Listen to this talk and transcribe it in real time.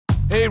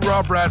Hey,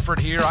 Rob Bradford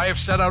here. I have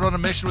set out on a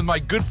mission with my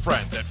good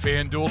friends at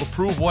FanDuel to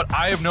prove what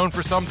I have known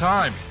for some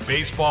time.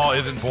 Baseball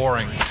isn't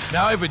boring.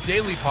 Now I have a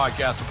daily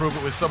podcast to prove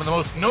it with some of the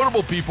most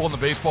notable people in the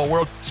baseball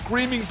world,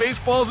 screaming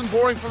baseball isn't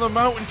boring from the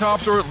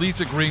mountaintops, or at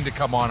least agreeing to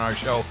come on our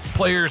show.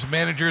 Players,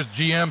 managers,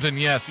 GMs, and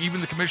yes, even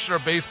the commissioner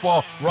of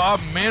baseball, Rob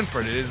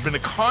Manfred. It has been a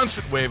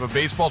constant wave of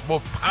baseball's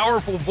most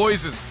powerful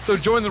voices. So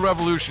join the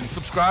revolution.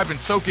 Subscribe and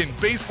soak in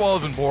Baseball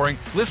Isn't Boring.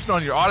 Listen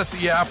on your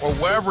Odyssey app or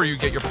wherever you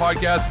get your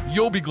podcasts.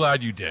 You'll be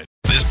glad you did.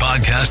 This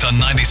podcast on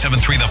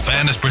 97.3 The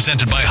Fan is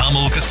presented by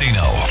Hummel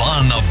Casino.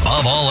 Fun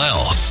above all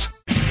else.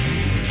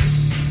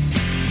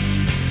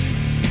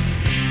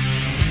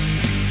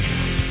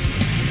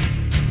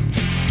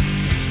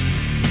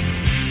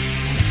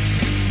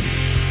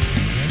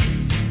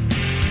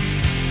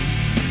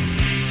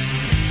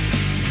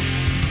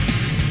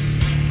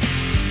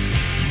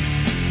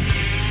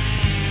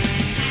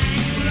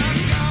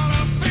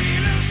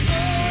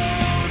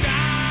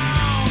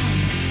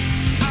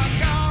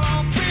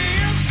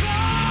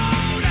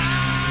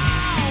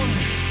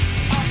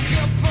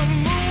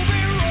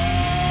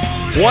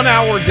 One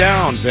hour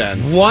down,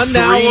 Ben. 1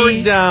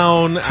 hour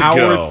down,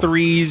 hour go.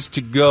 threes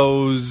to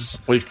goes.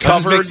 We've I'm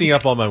covered. just mixing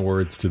up all my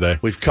words today.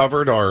 We've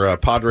covered our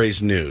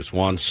Padres news.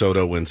 Juan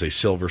Soto wins a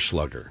Silver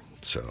Slugger.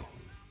 So,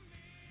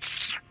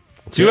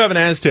 Do have an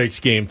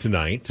Aztecs game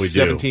tonight. We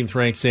do. 17th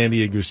ranked San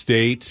Diego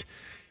State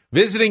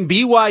visiting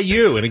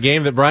BYU in a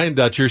game that Brian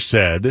Dutcher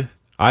said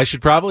I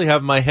should probably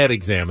have my head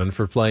examined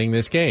for playing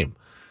this game.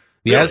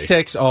 The Really?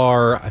 Aztecs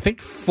are, I think,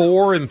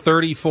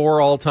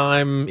 4-34 all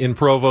time in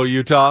Provo,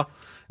 Utah.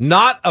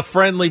 Not a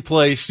friendly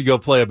place to go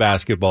play a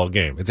basketball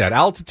game. It's at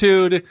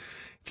altitude.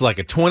 It's like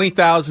a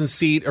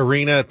 20,000-seat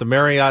arena at the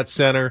Marriott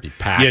Center.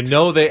 packed. You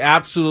know they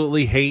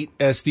absolutely hate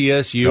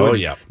SDSU. Oh,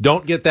 and yeah.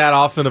 Don't get that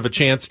often of a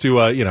chance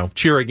to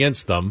cheer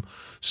against them.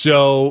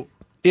 So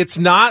it's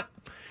not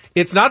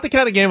the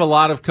kind of game a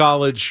lot of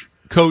college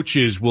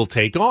coaches will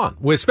take on,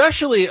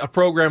 especially a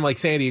program like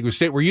San Diego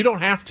State where you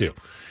don't have to.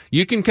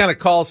 You can kind of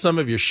call some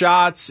of your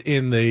shots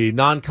in the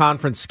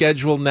non-conference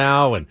schedule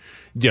now, and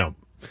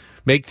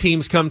make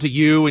teams come to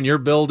you in your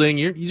building.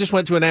 You just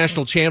went to a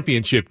national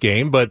championship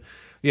game, but,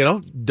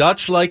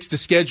 Dutch likes to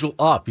schedule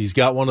up. He's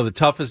got one of the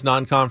toughest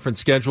non-conference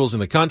schedules in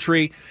the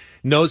country,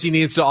 knows he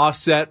needs to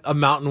offset a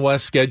Mountain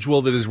West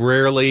schedule that is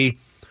rarely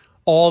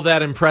all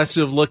that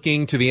impressive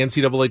looking to the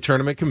NCAA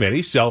tournament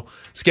committee. So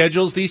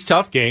schedules these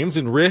tough games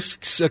and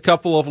risks a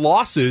couple of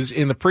losses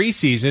in the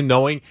preseason,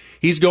 knowing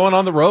he's going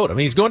on the road. I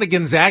mean, he's going to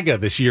Gonzaga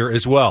this year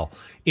as well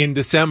in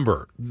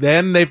December.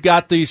 Then they've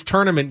got these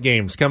tournament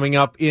games coming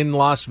up in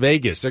Las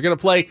Vegas. They're going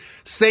to play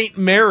St.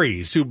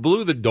 Mary's, who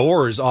blew the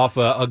doors off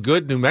a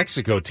good New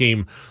Mexico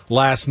team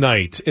last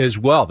night as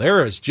well.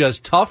 There is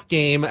just tough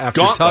game after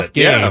tough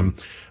game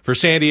for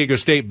San Diego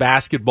State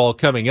basketball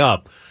coming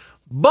up.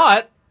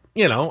 But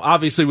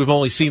obviously we've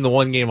only seen the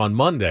one game on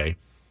Monday.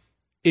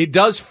 It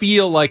does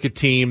feel like a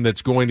team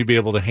that's going to be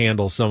able to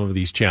handle some of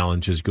these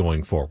challenges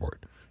going forward.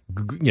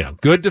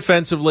 Good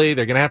defensively.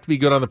 They're going to have to be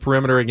good on the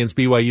perimeter against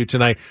BYU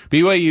tonight.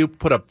 BYU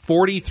put up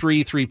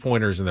 43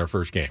 three-pointers in their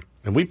first game.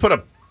 and we put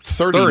up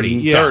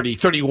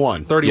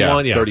 31.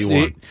 31, yes.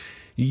 31.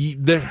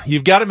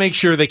 You've got to make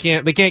sure they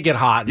can't get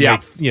hot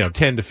and make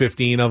 10 to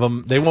 15 of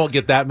them. They won't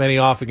get that many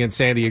off against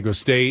San Diego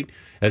State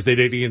as they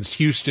did against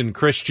Houston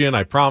Christian.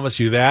 I promise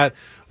you that,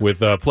 with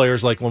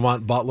players like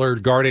Lamont Butler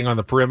guarding on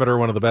the perimeter,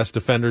 one of the best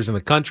defenders in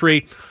the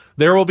country.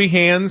 There will be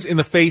hands in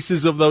the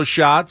faces of those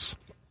shots.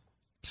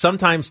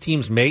 Sometimes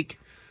teams make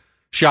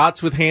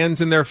shots with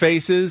hands in their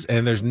faces,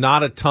 and there's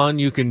not a ton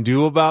you can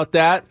do about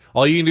that.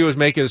 All you can do is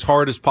make it as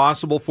hard as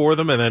possible for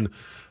them, and then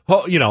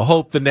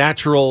hope the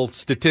natural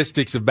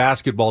statistics of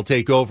basketball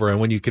take over. And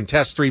when you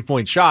contest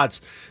three-point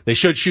shots, they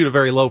should shoot a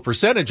very low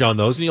percentage on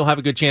those, and you'll have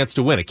a good chance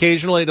to win.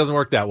 Occasionally, it doesn't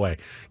work that way.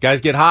 Guys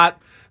get hot.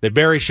 They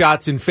bury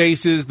shots in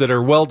faces that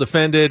are well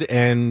defended,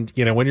 and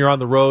when you're on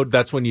the road,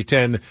 that's when you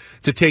tend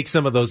to take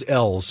some of those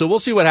L's. So we'll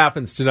see what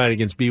happens tonight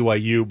against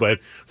BYU. But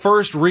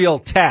first real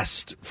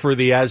test for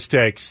the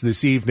Aztecs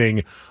this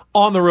evening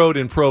on the road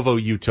in Provo,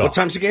 Utah. What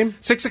time's the game?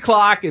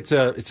 6:00.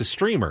 It's a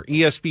streamer,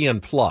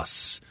 ESPN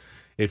Plus,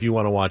 if you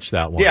want to watch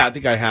that one. Yeah, I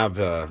think I have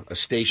a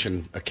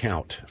station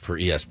account for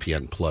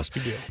ESPN Plus.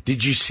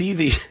 Did you see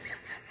the?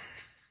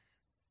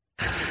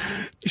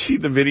 You see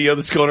the video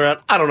that's going around?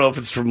 I don't know if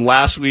it's from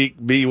last week,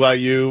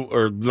 BYU,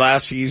 or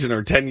last season,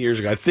 or 10 years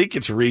ago. I think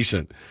it's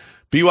recent.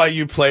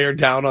 BYU player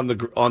down on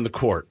the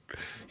court.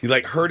 He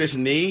hurt his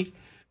knee,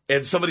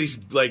 and somebody's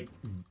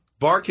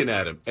barking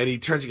at him, and he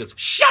turns and goes,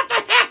 "Shut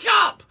the heck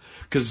up!"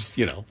 Because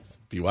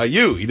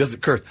BYU, he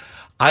doesn't curse.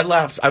 I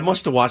laughed. I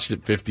must have watched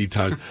it 50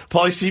 times.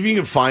 Paulie, see if you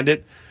can find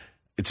it.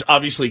 It's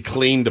obviously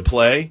clean to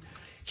play.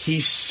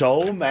 He's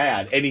so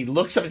mad, and he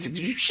looks up and says,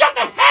 "Shut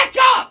the heck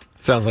up!"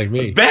 Sounds like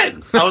me.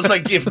 Ben. I was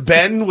like, if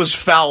Ben was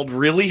fouled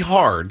really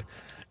hard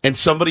and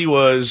somebody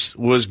was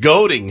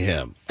goading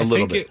him a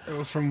little bit.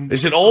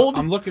 Is it old?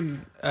 I'm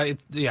looking. I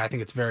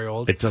think it's very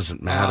old. It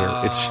doesn't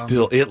matter.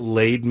 It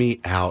laid me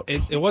out.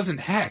 It wasn't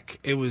heck.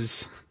 It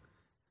was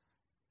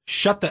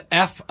shut the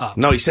F up.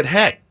 No, he said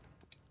heck.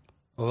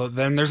 Well,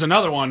 then there's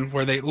another one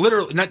where they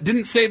literally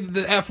didn't say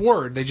the F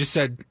word. They just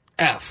said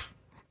F.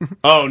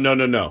 Oh,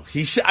 no.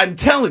 I'm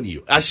telling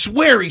you. I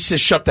swear he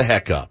says shut the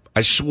heck up.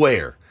 I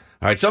swear.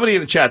 All right, somebody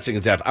in the chat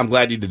singing F. I'm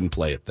glad you didn't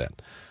play it then.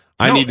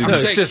 I'm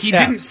saying he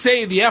didn't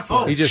say the F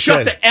word. He just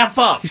shut the F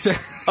up. He said,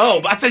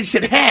 I thought he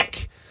said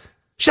heck.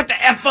 Shut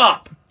the F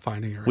up.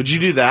 Finding her. Would you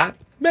do that?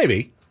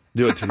 Maybe.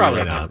 Do it to me. Probably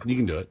right not. now. You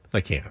can do it.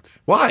 I can't.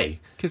 Why?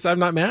 Because I'm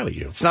not mad at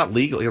you. It's not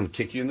legal. I'm going to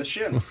kick you in the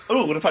shin.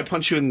 Oh, what if I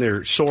punch you in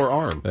their sore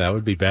arm? That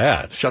would be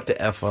bad. Shut the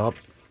F up.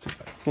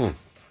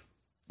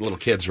 Little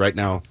kids right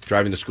now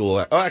driving to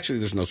school. Oh, actually,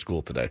 there's no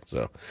school today.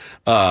 So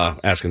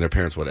asking their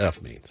parents what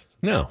F means.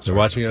 No, they're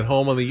watching at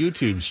home on the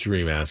YouTube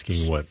stream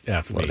asking what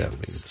F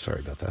means. Sorry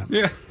about that.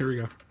 Yeah, here we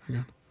go. Hang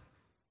on.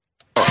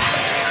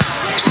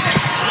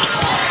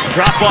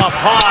 Drop off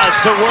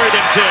Haas to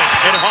Worthington,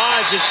 and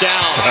Haas is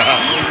down.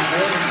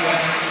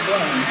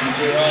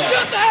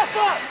 Shut the F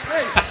up!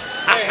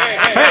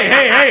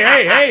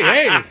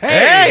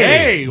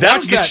 Hey!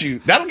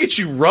 That'll get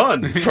you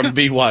run from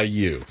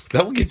BYU.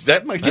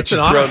 That might get That's you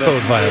an honor thrown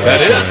code out. violation.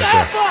 That is. Shut the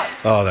F up!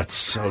 Oh, that's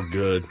so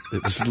good.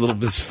 It's a little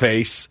bit his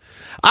face.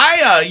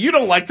 You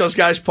don't like those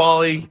guys,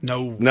 Paulie?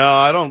 No,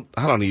 I don't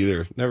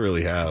either. Never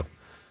really have.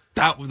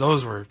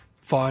 those were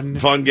fun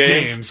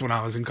games when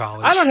I was in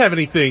college. I don't have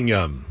anything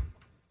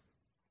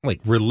like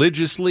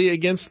religiously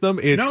against them.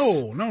 It's,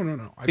 No.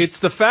 It's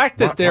the fact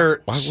that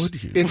they're. Why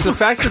would you? It's the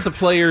fact that the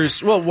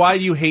players. Well, why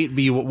do you hate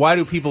Why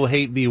do people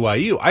hate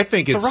BYU? I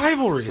think It's a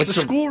rivalry. It's a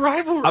school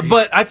rivalry.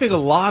 But I think a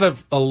lot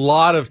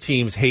of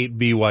teams hate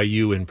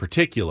BYU in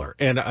particular,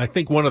 and I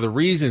think one of the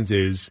reasons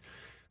is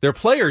their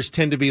players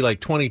tend to be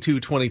like 22,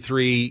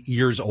 23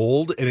 years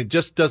old, and it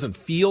just doesn't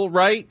feel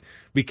right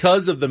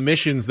because of the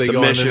missions they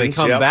go on, and they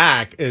come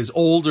back as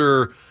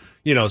older,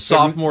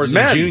 sophomores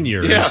and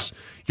juniors. Yeah.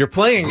 You're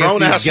playing against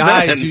Grown-ass these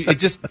guys. men.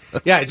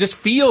 It just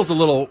feels a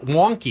little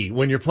wonky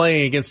when you're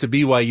playing against a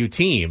BYU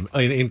team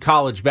in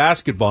college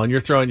basketball, and you're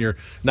throwing your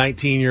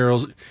 19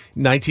 and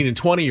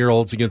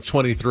 20-year-olds against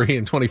 23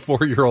 and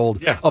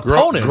 24-year-old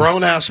opponents.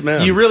 Grown-ass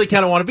men. You really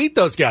kind of want to beat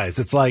those guys.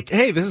 It's like,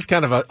 hey, this is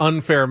kind of an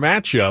unfair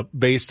matchup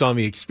based on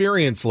the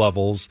experience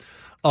levels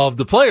of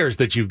the players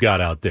that you've got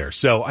out there.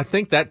 So I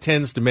think that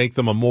tends to make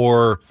them a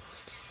more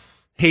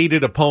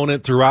hated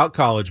opponent throughout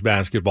college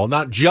basketball,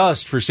 not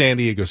just for San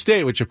Diego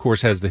State, which of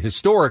course has the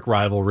historic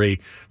rivalry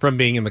from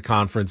being in the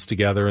conference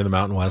together in the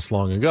Mountain West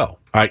long ago. All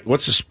right,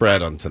 what's the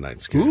spread on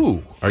tonight's game?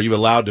 Ooh. Are you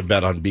allowed to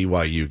bet on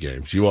BYU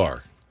games? You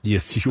are.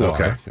 Yes, you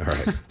Okay. are. All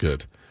right.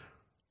 Good.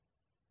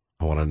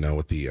 I want to know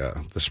what the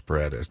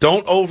spread is.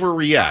 Don't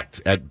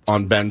overreact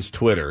on Ben's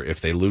Twitter if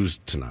they lose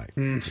tonight.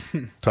 It's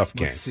a tough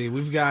game. Let's see.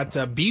 We've got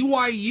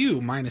BYU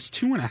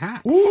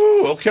 -2.5.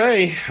 Ooh,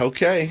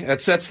 okay.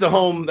 That's the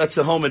home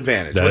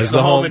advantage. That What's is the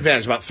the home home-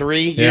 advantage? About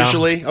 3 Yeah.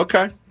 usually.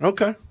 Okay.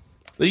 The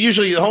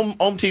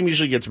home team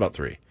usually gets about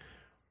 3.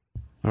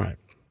 All right.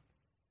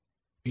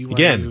 BYU.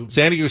 Again,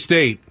 San Diego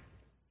State,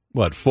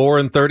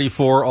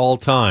 4-34 all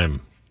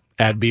time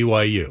at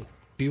BYU.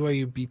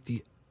 BYU beat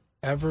the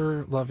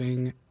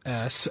ever-loving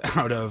S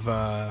out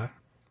of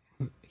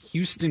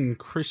Houston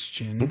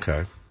Christian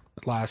Okay.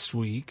 this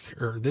week,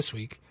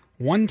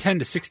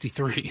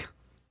 110-63.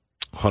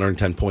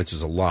 110 points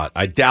is a lot.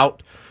 I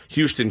doubt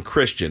Houston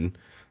Christian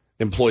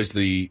employs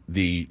the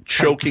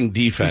choking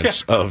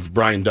defense of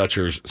Brian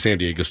Dutcher's San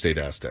Diego State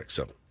Aztecs.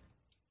 So,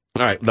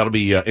 all right, that'll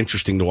be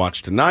interesting to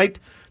watch tonight.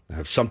 I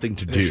have something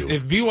to do.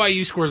 If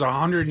BYU scores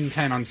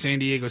 110 on San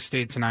Diego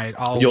State tonight,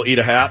 You'll eat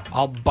a hat?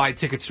 I'll buy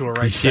tickets to a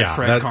Right Said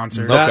Fred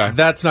concert. Okay.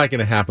 That's not going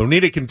to happen. We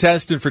need a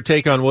contestant for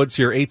Take on Woods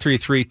here,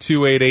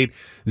 833-288-0973,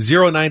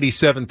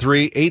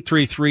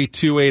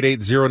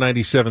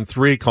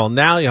 833-288-0973. Call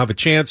now. You'll have a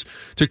chance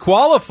to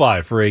qualify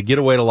for a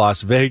getaway to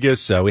Las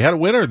Vegas. We had a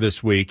winner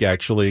this week,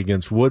 actually,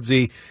 against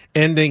Woodsy,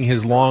 ending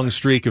his long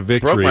streak of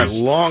victories. Broke my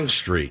long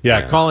streak. Yeah,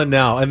 man. call in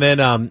now. And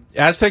then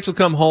Aztecs will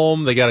come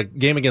home. They got a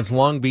game against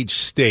Long Beach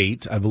State.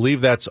 I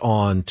believe that's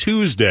on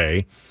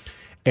Tuesday.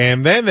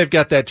 And then they've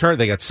got that tournament.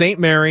 They got St.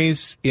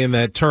 Mary's in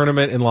that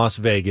tournament in Las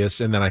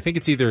Vegas. And then I think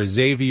it's either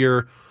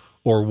Xavier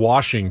or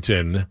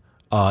Washington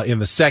in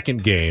the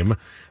second game.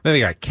 Then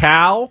they got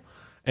Cal.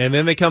 And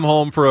then they come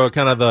home for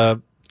kind of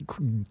the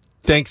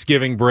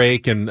Thanksgiving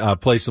break and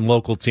play some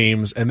local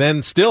teams. And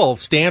then still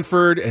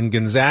Stanford and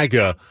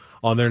Gonzaga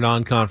on their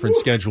non-conference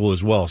schedule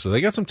as well. So they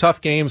got some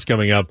tough games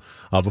coming up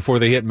before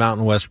they hit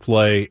Mountain West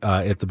play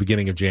at the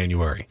beginning of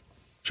January.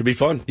 Should be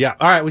fun. Yeah.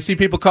 All right. We see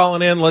people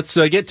calling in. Let's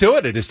get to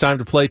it. It is time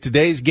to play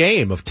today's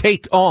game of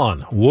Take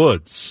on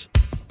Woods.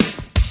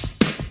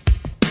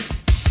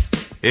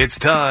 It's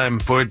time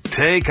for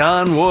Take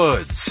on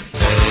Woods.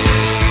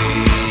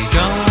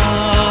 Take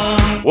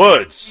on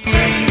Woods.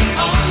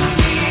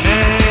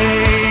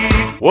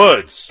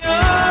 Woods. All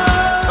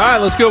right.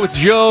 Let's go with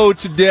Joe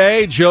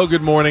today. Joe,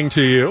 good morning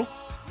to you.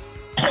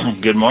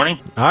 Good morning.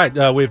 All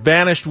right. We've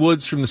banished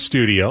Woods from the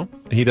studio,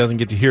 he doesn't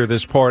get to hear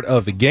this part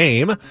of the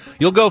game.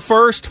 You'll go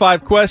first,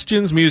 5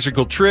 questions,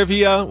 musical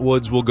trivia.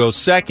 Woods will go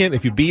second.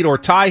 If you beat or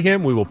tie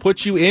him, we will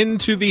put you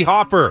into the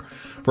hopper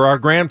for our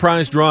grand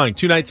prize drawing.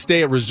 2-night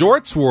stay at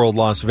Resorts World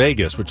Las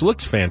Vegas, which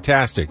looks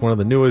fantastic. One of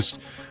the newest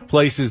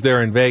places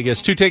there in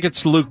Vegas. 2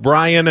 tickets to Luke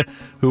Bryan,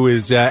 who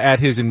is at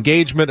his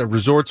engagement at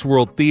Resorts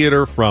World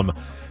Theater from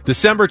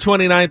December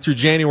 29th through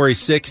January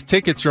 6th.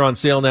 Tickets are on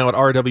sale now at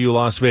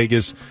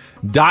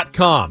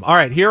rwlasvegas.com. All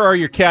right, here are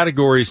your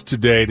categories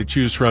today to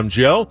choose from,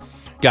 Joe.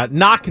 Got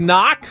Knock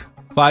Knock,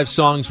 5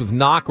 songs with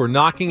knock or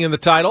knocking in the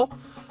title.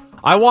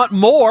 I Want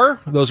More.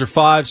 Those are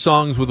 5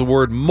 songs with the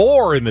word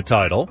more in the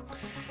title.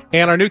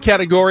 And our new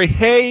category,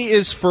 Hay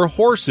is for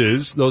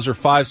Horses. Those are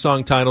 5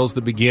 song titles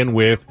that begin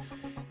with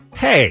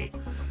Hey.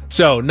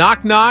 So,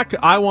 Knock Knock,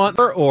 I Want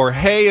More, or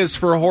Hay is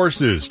for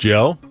Horses,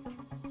 Joe?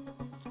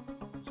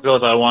 Go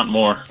with I Want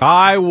More.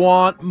 I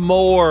Want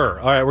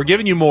More. All right, we're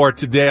giving you more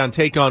today on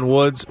Take on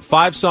Woods.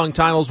 5 song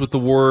titles with the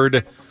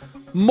word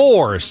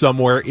more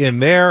somewhere in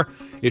there.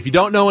 If you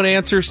don't know an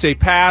answer, say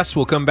pass.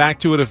 We'll come back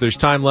to it if there's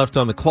time left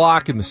on the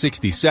clock in the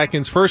 60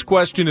 seconds. First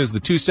question is the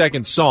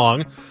 2-second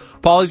song.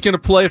 Paulie's going to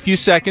play a few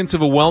seconds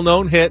of a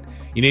well-known hit.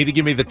 You need to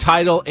give me the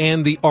title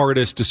and the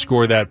artist to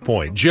score that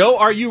point. Joe,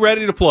 are you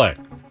ready to play?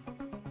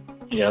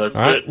 Yeah, let's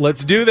All right,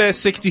 let's do this.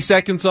 60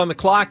 seconds on the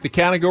clock. The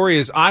category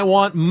is I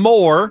Want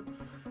More.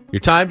 Your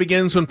time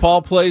begins when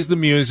Paul plays the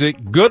music.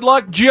 Good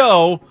luck,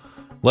 Joe.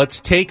 Let's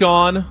take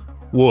on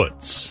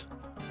Woods.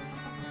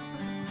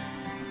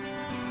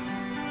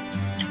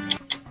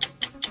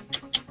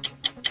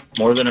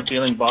 More Than a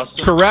Feeling,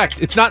 Boston?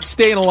 Correct. It's not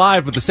Staying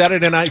Alive, but the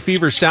Saturday Night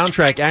Fever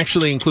soundtrack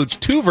actually includes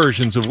 2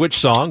 versions of which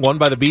song? One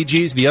by the Bee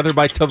Gees, the other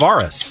by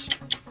Tavares.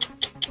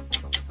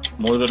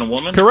 More Than a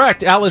Woman?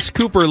 Correct. Alice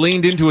Cooper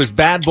leaned into his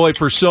bad boy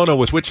persona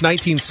with which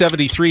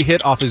 1973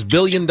 hit off his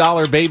Billion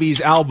Dollar Babies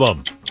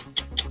album?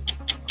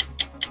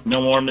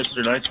 No More,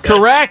 Mr. Nice Guy?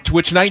 Correct.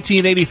 Which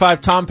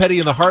 1985 Tom Petty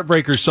and the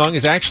Heartbreakers song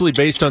is actually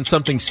based on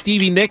something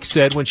Stevie Nicks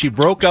said when she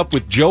broke up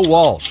with Joe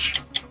Walsh?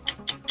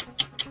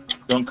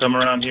 Don't Come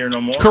Around Here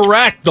No More?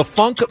 Correct. The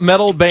funk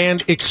metal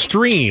band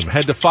Extreme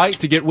had to fight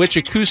to get which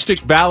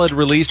acoustic ballad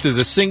released as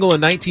a single in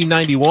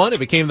 1991. It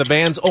became the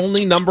band's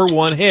only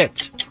 #1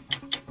 hit.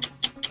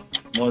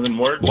 More Than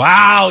Words?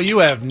 Wow, you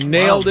have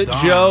nailed Well it,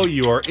 done. Joe.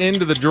 You are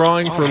into the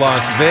drawing for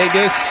Las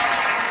Vegas.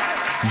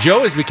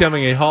 Joe is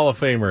becoming a Hall of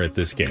Famer at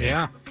this game.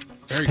 Yeah.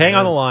 Very Hang good.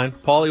 on the line.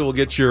 Paulie will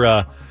get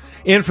your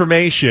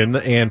information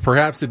and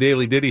perhaps the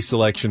Daily Ditty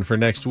selection for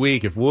next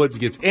week. If Woods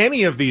gets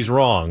any of these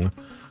wrong,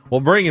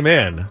 we'll bring him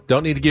in.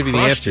 Don't need to give you the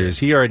Crushed answers.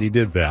 He already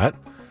did that.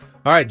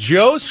 All right,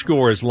 Joe's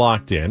score is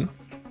locked in.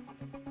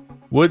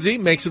 Woodsy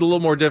makes it a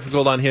little more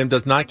difficult on him,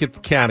 does not get the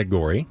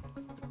category.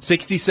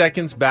 60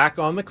 seconds back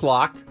on the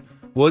clock.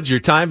 Woods, your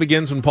time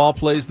begins when Paul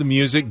plays the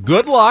music.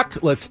 Good luck.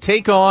 Let's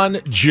take on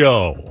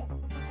Joe.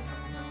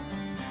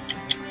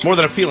 More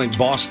Than a Feeling,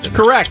 Boston.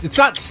 Correct. It's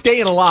not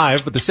Staying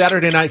Alive, but the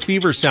Saturday Night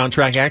Fever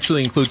soundtrack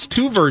actually includes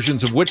 2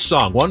 versions of which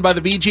song? One by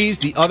the Bee Gees,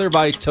 the other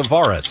by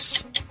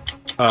Tavares.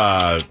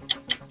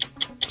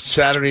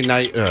 Saturday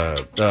night,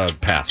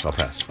 pass. I'll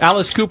pass.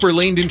 Alice Cooper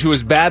leaned into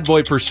his bad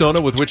boy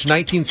persona with which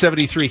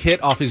 1973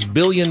 hit off his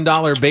Billion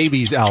Dollar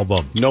Babies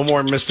album? No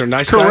More, Mr.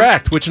 Nice Guy?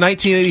 Correct. Which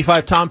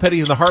 1985 Tom Petty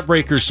and the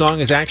Heartbreakers song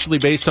is actually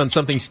based on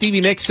something Stevie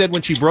Nicks said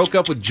when she broke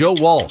up with Joe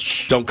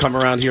Walsh? Don't Come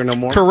Around Here No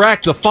More?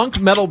 Correct. The funk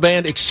metal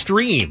band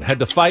Extreme had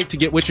to fight to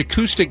get which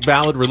acoustic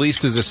ballad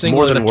released as a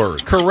single? More Than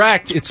Words.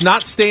 Correct. It's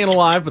not Staying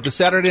Alive, but the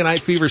Saturday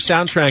Night Fever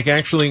soundtrack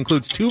actually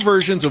includes 2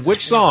 versions of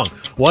which song?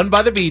 One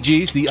by the Bee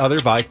Gees, the other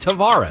by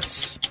Tavares.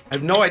 I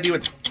have no idea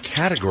what the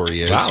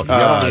category is. Wow, you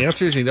got all the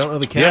answers, you don't know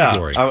the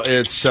category. Yeah,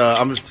 it's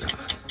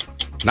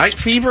Night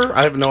Fever?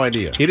 I have no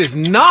idea. It is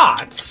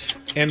not,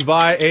 and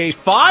by a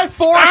 5-4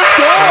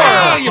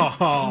 score,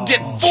 You get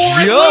 4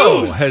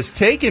 Joe lose. has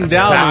taken That's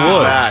down back.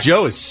 Woods. Back.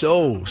 Joe is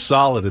so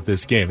solid at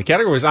this game. The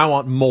category is I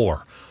Want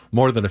More.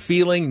 More Than a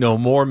Feeling, No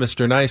More,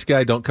 Mr. Nice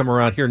Guy, Don't Come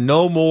Around Here,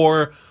 No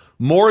More,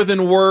 More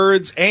Than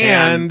Words,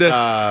 and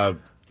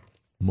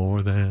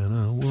More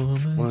Than a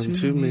Woman One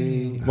to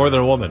me. More Than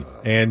a Woman.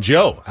 And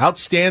Joe,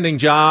 outstanding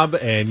job,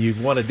 and you've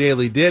won a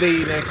Daily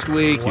Ditty next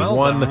week. Well you've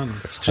won done.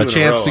 Two a in a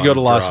chance row to go to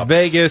on Las drops.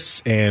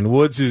 Vegas, and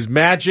Woods'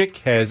 magic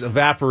has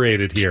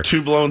evaporated here.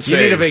 2 blown You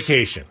need a saves.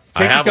 vacation. I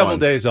Take a have couple one.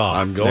 days off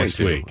I'm going next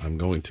to. week. I'm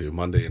going to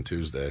Monday and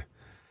Tuesday.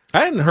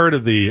 I hadn't heard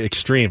of the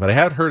Extreme, but I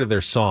had heard of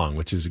their song,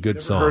 which is a good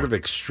song. Heard of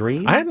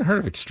Extreme? I hadn't heard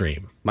of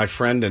Extreme. My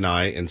friend and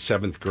I in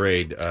 7th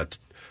grade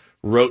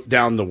wrote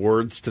down the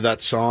words to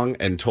that song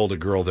and told a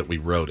girl that we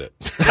wrote it.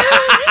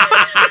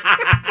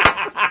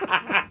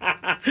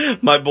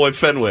 My boy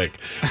Fenwick.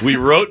 We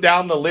wrote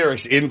down the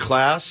lyrics in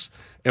class,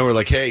 and we're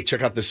like, "Hey,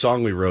 check out this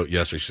song we wrote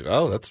yesterday."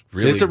 Oh, that's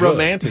really It's a good.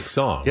 romantic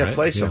song. Yeah, right?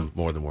 play some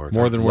More Than Words.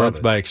 More I Than love Words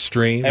it. by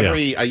Extreme. Yeah.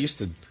 I used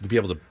to be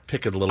able to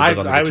pick it a little bit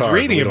on the I guitar. was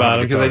reading but we don't about have them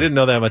a because I guitar. didn't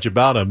know that much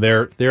about them.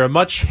 They're a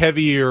much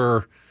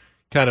heavier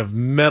kind of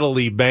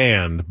metal-y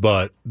band,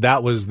 but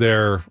that was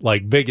their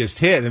like biggest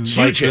hit. And Huge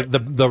like hit.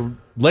 the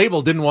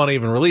label didn't want to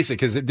even release it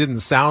because it didn't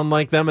sound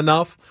like them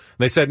enough.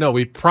 They said, no,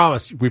 we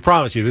promise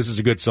you this is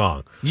a good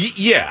song.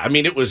 Yeah, I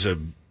mean, it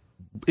went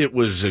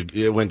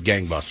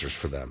gangbusters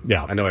for them.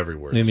 Yeah. I know every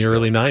word. In the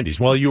early 90s.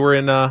 Well, you were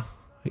in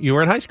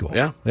high school.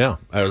 Yeah.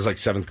 I was like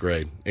 7th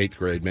grade, 8th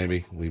grade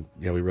maybe. We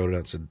wrote it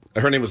out. Said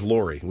her name was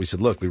Lori. We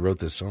said, look, we wrote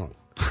this song.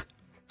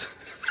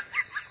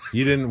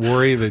 You didn't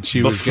worry that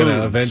she was going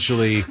to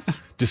eventually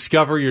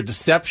discover your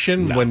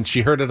deception when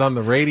she heard it on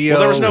the radio? Well,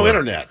 there was no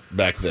internet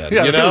back then.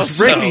 Yeah, there was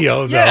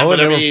radio, though. Yeah, but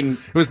it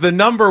was the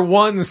number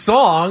one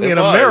song in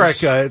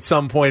America at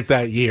some point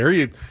that year.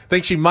 You'd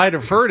think she might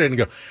have heard it and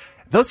go,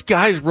 those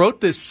guys wrote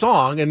this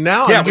song, and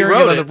now I'm hearing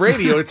it on the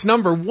radio. It's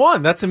number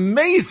one. That's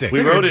amazing. We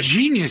wrote it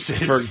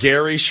geniuses for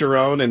Gary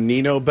Sharon and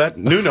Nuno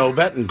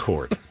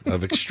Betancourt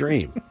of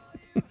Extreme.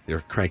 You're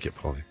crank it,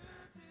 Paulie.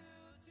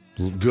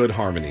 Good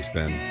harmonies,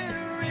 Ben.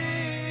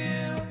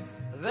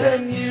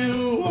 Then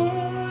you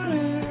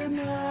wouldn't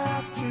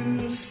have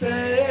to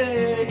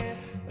say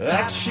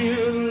that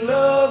you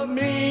love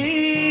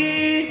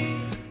me,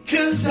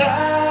 'cause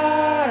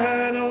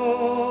I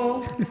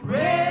already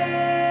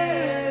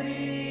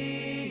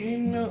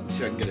know.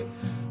 See, I can get it.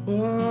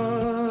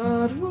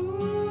 What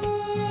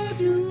would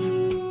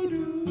you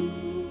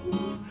do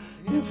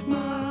if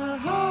my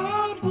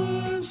heart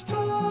was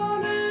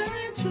torn in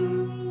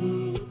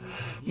two?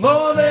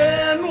 More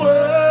than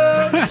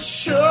words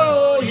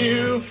show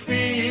you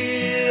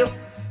feel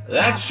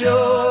that your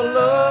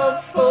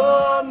love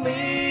for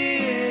me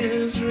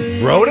is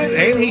real. Wrote it,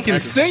 and he can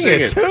sing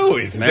it too.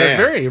 He's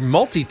very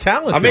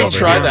multi-talented. I may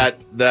try that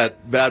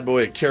bad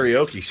boy at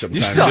karaoke sometime.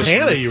 You should tell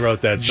Hannah you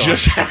wrote that song.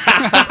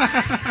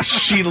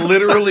 She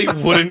literally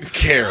wouldn't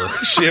care.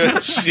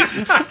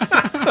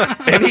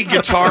 Any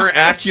guitar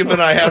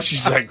acumen I have,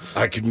 she's like,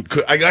 I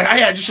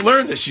just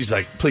learned this. She's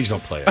like, please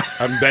don't play it.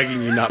 I'm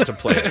begging you not to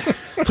play it.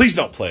 Please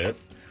don't play it.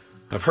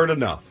 I've heard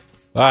enough.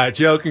 All right,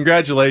 Joe,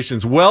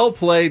 congratulations. Well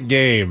played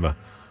game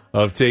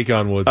of Take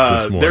on Woods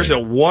this morning. There's a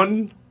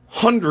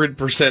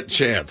 100%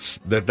 chance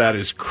that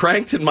is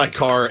cranked in my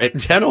car at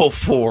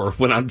 10:04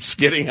 when I'm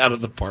skidding out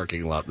of the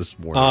parking lot this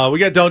morning. We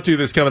got Don't Do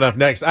This coming up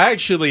next. I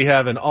actually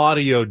have an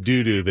audio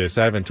do this.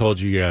 I haven't told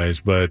you guys,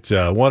 but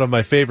one of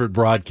my favorite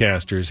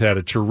broadcasters had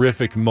a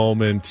terrific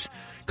moment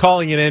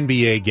calling an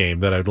NBA game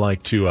that I'd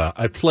like to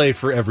I play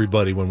for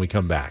everybody when we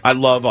come back. I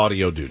love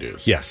audio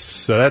doo-doos. Yes,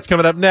 so that's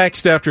coming up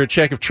next after a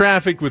check of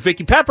traffic with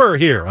Vicky Pepper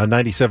here on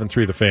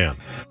 97.3 The Fan.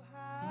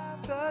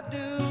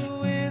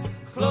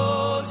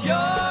 Close your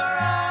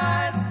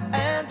eyes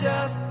and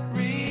just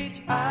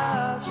reach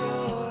out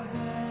your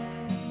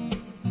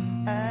hands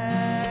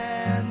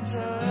and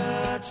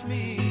touch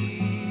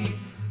me.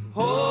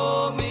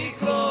 Hold me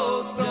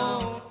close,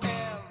 don't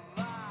ever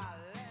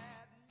let me.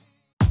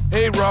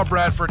 Hey, Rob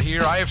Bradford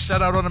here. I have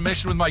set out on a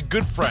mission with my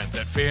good friends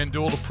at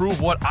FanDuel to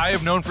prove what I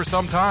have known for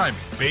some time.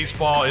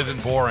 Baseball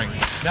isn't boring.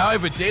 Now I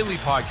have a daily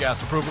podcast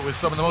to prove it with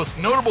some of the most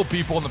notable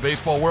people in the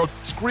baseball world,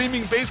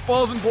 screaming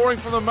baseball isn't boring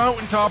from the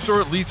mountaintops,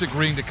 or at least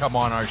agreeing to come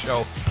on our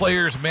show.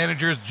 Players,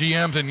 managers,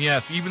 GMs, and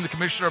yes, even the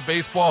commissioner of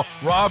baseball,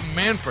 Rob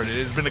Manfred.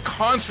 It has been a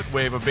constant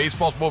wave of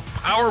baseball's most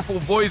powerful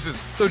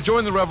voices. So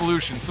join the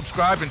revolution.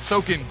 Subscribe and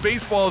soak in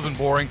Baseball Isn't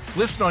Boring.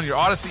 Listen on your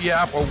Odyssey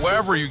app or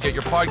wherever you get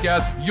your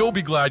podcasts. You'll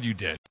be glad you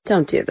did.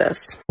 Don't do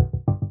this.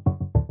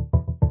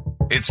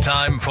 It's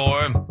time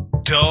for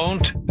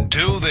Don't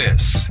Do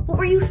This. What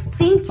were you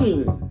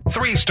thinking?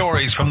 3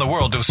 stories from the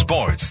world of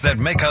sports that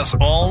make us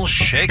all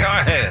shake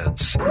our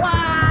heads.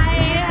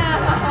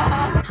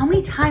 Why? How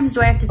many times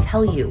do I have to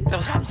tell you?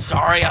 I'm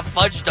sorry, I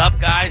fudged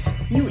up, guys.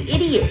 You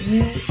idiot.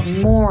 You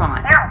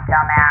moron.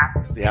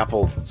 Dumbass. The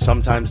apple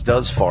sometimes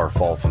does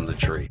fall from the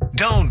tree.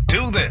 Don't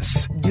do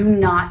this. Do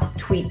not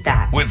tweet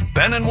that. With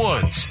Ben and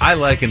Woods. I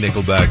like a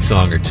Nickelback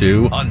song or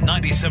two. On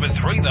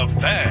 97.3 The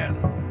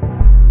Fan.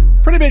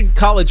 Pretty big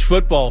college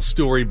football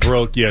story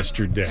broke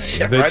yesterday.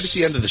 Yeah, right at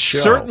the end of the show.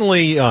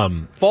 Certainly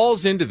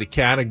falls into the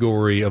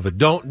category of a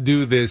don't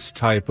do this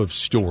type of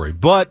story,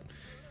 but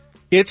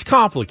it's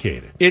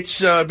complicated.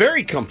 It's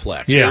very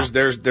complex. Yeah.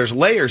 There's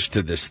layers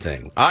to this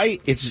thing.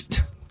 It's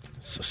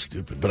so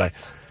stupid, but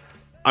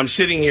I'm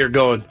sitting here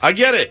going, I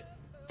get it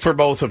for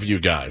both of you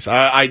guys.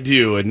 I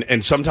do,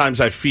 and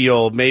sometimes I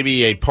feel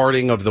maybe a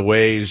parting of the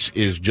ways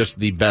is just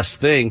the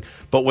best thing.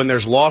 But when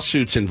there's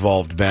lawsuits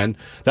involved, Ben,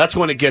 that's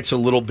when it gets a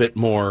little bit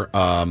more.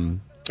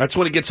 That's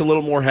when it gets a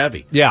little more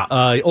heavy. Yeah,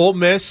 Ole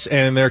Miss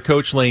and their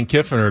coach Lane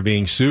Kiffin are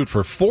being sued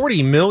for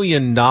 $40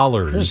 million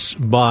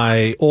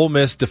by Ole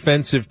Miss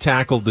defensive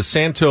tackle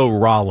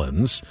DeSanto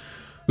Rollins,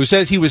 who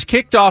says he was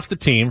kicked off the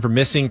team for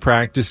missing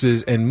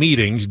practices and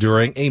meetings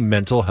during a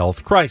mental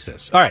health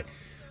crisis. All right,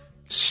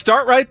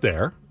 start right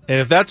there. And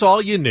if that's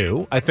all you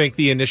knew, I think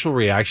the initial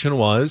reaction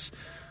was,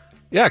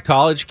 yeah,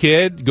 college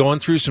kid going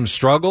through some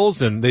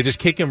struggles, and they just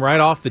kick him right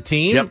off the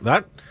team.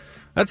 Yep.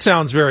 That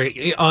sounds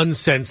very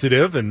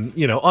unsensitive and,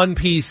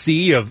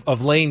 un-PC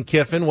of Lane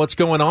Kiffin. What's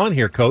going on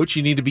here, Coach?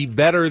 You need to be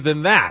better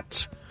than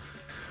that.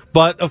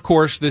 But, of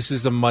course, this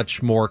is a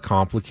much more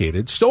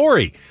complicated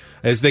story.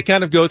 As they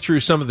kind of go through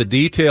some of the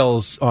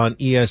details on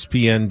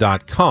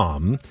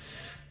ESPN.com,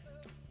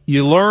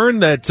 you learn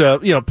that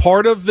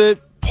part of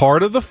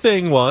the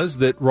thing was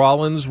that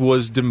Rollins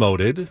was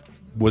demoted,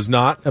 was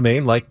not. I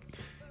mean, like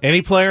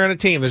any player on a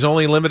team, there's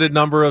only a limited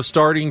number of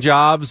starting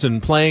jobs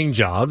and playing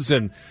jobs,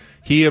 and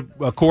he,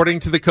 according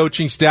to the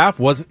coaching staff,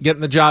 wasn't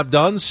getting the job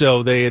done,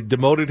 so they had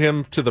demoted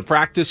him to the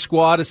practice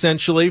squad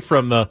essentially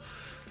from the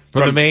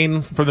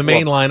main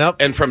lineup,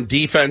 and from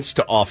defense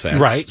to offense.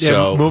 Right,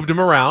 so and moved him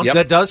around. Yep.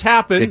 That does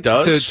happen. It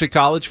does. To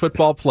college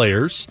football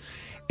players,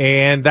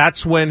 and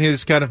that's when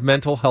his kind of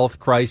mental health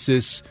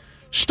crisis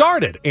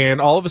started. And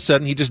all of a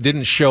sudden, he just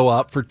didn't show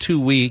up for 2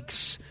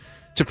 weeks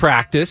to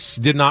practice.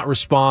 Did not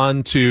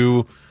respond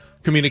to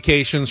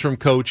communications from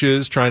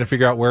coaches trying to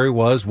figure out where he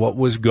was, what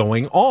was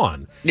going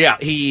on.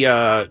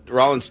 Yeah,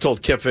 Rollins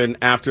told Kiffin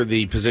after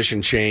the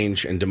position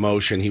change and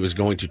demotion, he was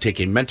going to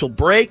take a mental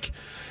break.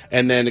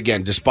 And then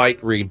again,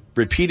 despite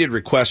repeated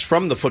requests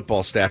from the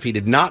football staff, he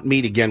did not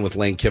meet again with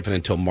Lane Kiffin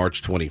until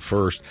March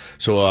 21st.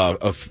 So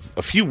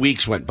a few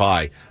weeks went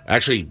by.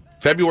 Actually,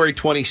 February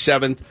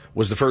 27th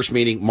was the first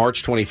meeting.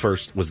 March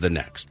 21st was the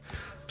next.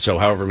 So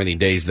however many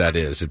days that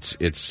is,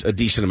 it's a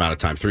decent amount of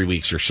time, 3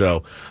 weeks or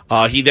so.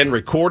 He then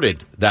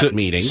recorded that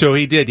meeting. So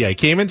he did, yeah. He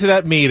came into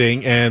that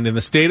meeting, and in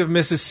the state of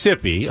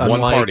Mississippi,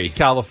 unlike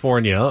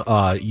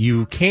California,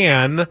 you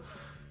can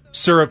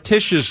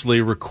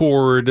surreptitiously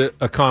record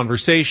a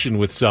conversation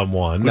with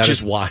someone. Which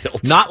is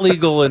wild. Not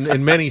legal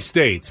in many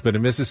states, but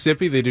in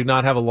Mississippi, they do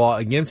not have a law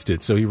against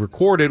it. So he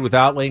recorded,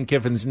 without Lane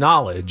Kiffin's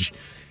knowledge,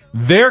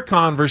 their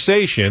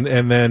conversation,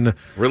 and then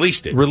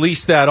released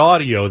that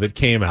audio that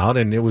came out,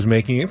 and it was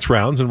making its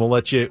rounds, and we'll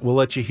let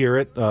you hear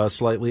it, a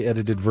slightly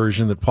edited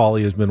version that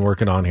Paulie has been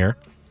working on here.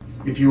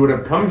 If you would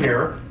have come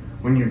here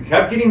when you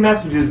kept getting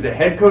messages, the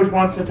head coach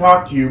wants to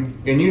talk to you,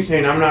 and you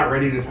saying, I'm not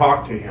ready to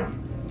talk to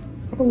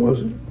him. I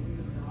wasn't.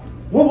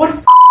 Well, what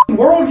f***ing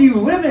world do you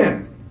live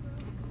in?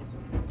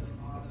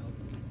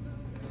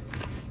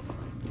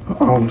 I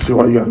don't see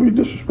why you got to be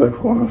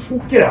disrespectful,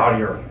 honestly. Get out of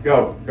here.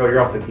 Go. You're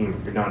off the team.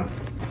 You're done.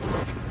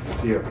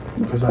 See ya.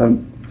 Because I...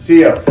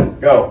 See ya.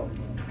 Go.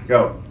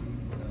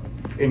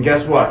 And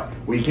guess what?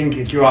 We can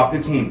kick you off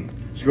the team.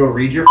 So go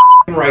read your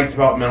f***ing rights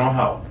about mental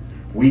health.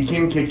 We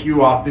can kick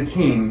you off the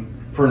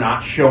team for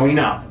not showing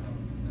up.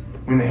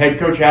 When the head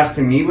coach has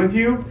to meet with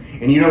you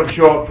and you don't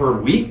show up for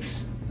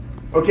weeks,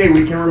 okay,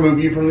 we can remove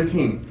you from the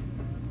team.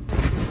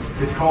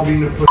 It's called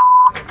being the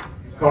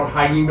It's called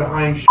hiding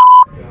behind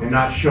and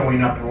not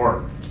showing up to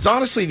work. It's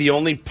honestly the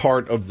only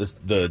part of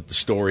the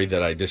story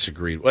that I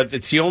disagreed with.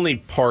 It's the only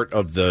part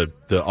of the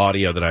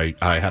audio that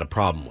I had a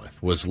problem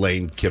with, was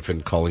Lane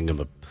Kiffin calling him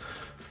a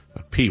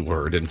P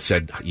word and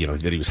said, that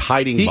he was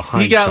hiding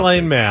behind He got something.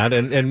 Lane mad,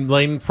 and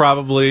Lane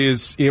probably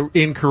is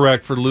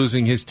incorrect for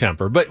losing his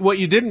temper. But what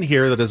you didn't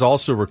hear that is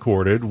also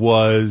recorded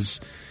was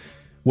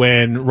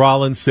when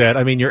Rollins said,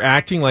 you're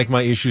acting like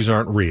my issues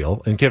aren't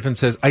real. And Kiffin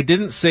says, I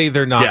didn't say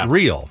they're not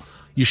real.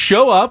 You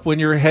show up when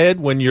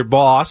your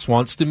boss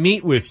wants to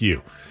meet with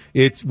you.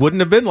 It wouldn't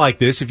have been like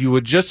this if you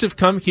would just have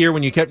come here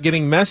when you kept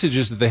getting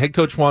messages that the head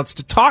coach wants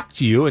to talk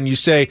to you, and you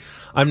say,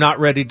 I'm not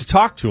ready to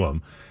talk to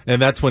him.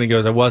 And that's when he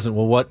goes, I wasn't.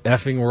 Well, what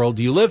effing world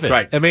do you live in?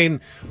 Right. Part of being...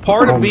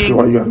 I don't see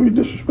why you got to be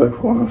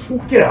disrespectful,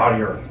 honestly. Get out of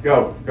here.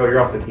 Go. You're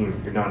off the team.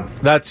 You're done.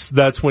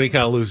 That's when he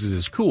kind of loses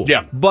his cool.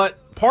 Yeah.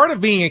 But part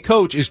of being a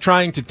coach is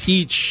trying to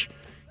teach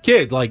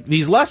kids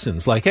these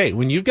lessons. Like, hey,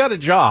 when you've got a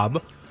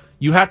job,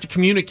 you have to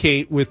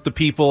communicate with the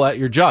people at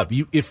your job.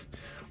 If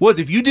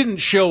you didn't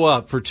show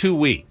up for 2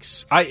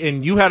 weeks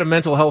and you had a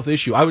mental health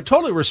issue, I would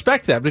totally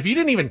respect that. But if you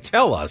didn't even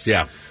tell us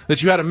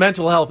that you had a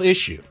mental health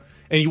issue,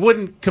 and you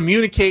wouldn't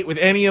communicate with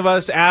any of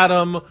us,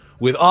 Adam,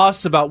 with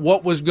us about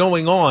what was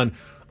going on,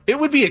 it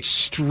would be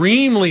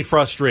extremely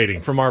frustrating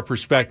from our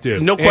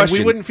perspective. No question. And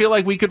we wouldn't feel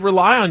like we could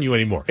rely on you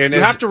anymore. And you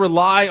have to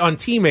rely on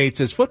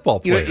teammates as football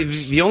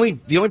players. The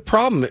only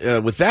problem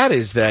with that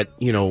is that,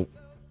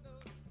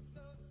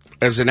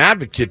 as an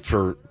advocate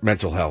for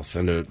mental health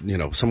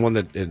and someone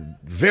that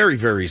very,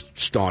 very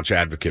staunch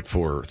advocate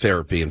for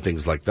therapy and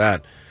things like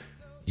that,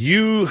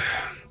 you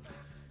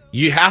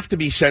have to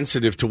be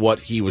sensitive to what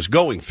he was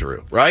going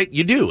through, right?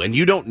 You do, and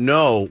you don't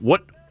know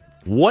what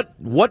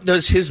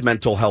does his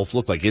mental health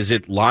look like? Is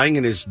it lying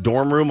in his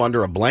dorm room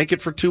under a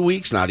blanket for 2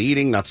 weeks, not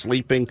eating, not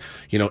sleeping,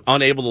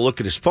 unable to look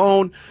at his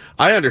phone?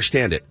 I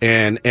understand it,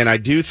 and I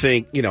do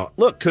think,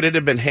 look, could it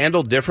have been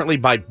handled differently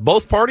by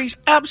both parties?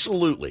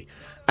 Absolutely.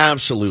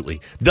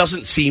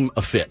 Doesn't seem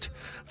a fit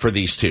for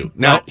these two.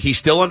 Now, he's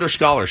still under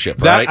scholarship,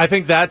 right? I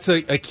think that's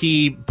a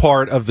key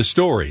part of the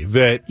story,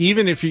 that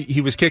even if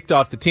he was kicked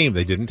off the team,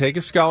 they didn't take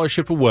his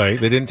scholarship away.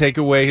 They didn't take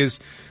away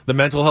the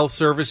mental health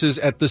services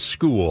at the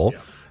school.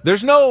 Yeah.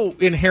 There's no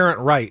inherent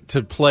right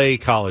to play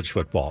college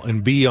football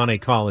and be on a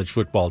college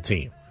football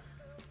team,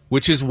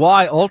 which is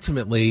why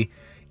ultimately,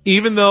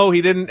 even though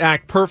he didn't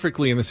act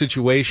perfectly in the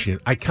situation,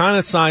 I kind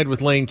of side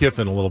with Lane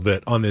Kiffin a little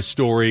bit on this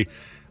story.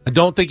 I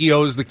don't think he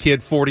owes the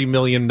kid $40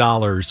 million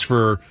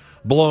for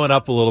blowing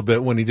up a little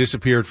bit when he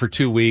disappeared for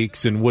 2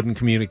 weeks and wouldn't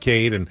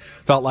communicate and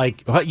felt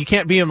like, well, you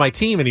can't be on my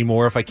team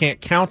anymore if I can't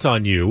count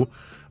on you.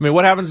 I mean,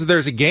 what happens if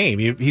there's a game?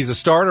 He's a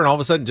starter and all of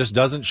a sudden just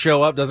doesn't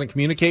show up, doesn't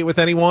communicate with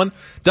anyone,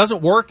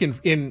 doesn't work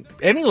in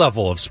any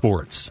level of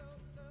sports.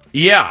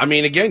 Yeah, I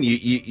mean, again,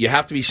 you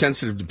have to be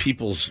sensitive to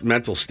people's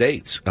mental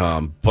states.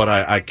 But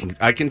I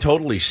can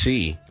totally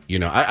see.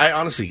 I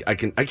honestly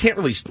can't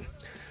really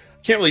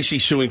see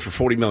suing for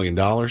 $40 million.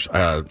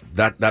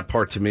 That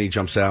part to me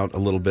jumps out a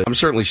little bit. I'm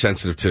certainly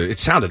sensitive to. It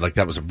sounded like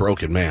that was a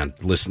broken man.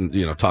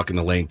 Talking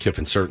to Lane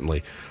Kiffin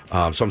certainly.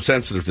 So I'm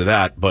sensitive to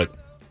that. But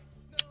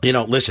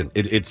listen,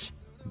 it's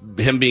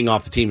him being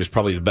off the team is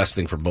probably the best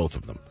thing for both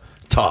of them.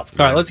 Tough.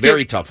 All right, let's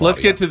tough.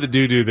 Get to the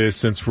do this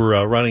since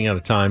we're running out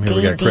of time here.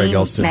 We got Craig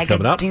Elsten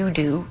coming up.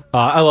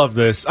 I love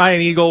this. Ian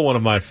Eagle, one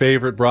of my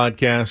favorite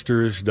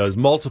broadcasters, does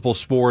multiple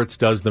sports,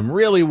 does them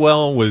really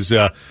well. Was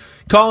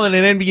calling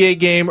an NBA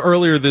game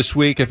earlier this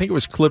week. I think it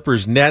was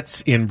Clippers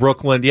Nets in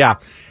Brooklyn. Yeah.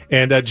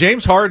 And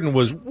James Harden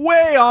was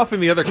way off in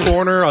the other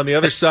corner on the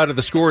other side of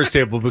the scorer's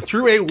table, but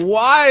threw a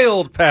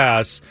wild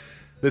pass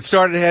that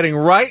started heading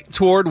right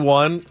toward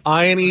one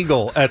Ian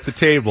Eagle at the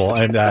table.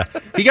 And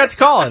he got to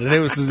call it, and it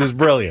was just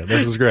brilliant.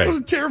 This was great.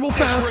 What a terrible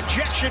pass.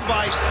 Rejection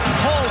by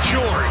Paul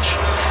George.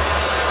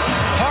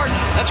 Harden,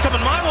 that's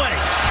coming my way.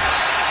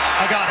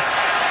 I got it.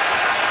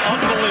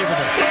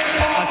 Unbelievable.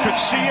 I could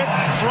see it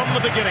from the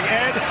beginning.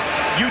 Ed,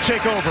 you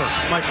take over,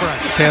 my friend.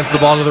 Hands the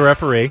ball to the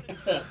referee.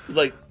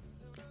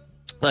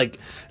 Like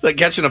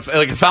catching a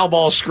foul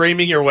ball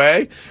screaming your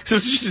way. So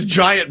it's just a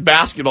giant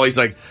basketball. He's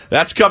like,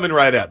 that's coming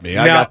right at me.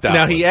 I got that.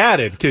 Now he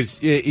added because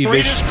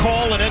greatest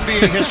call in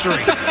NBA history.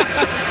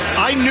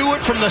 I knew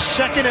it from the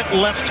second it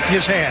left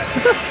his hand.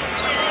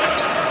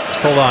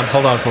 Hold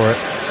on for it.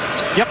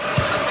 Yep.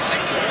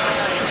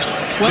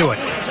 Do it.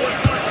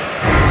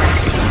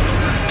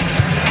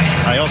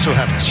 I also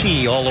have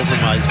tea all over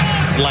my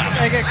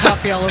lap. I get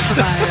coffee all over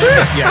my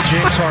Yeah,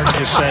 James Harden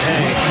just said,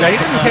 hey. Now, he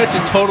didn't catch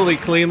it totally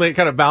cleanly. It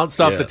kind of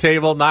bounced off the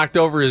table, knocked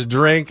over his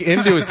drink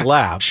into his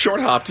lap. Short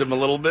hopped him a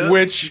little bit.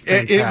 Which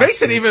it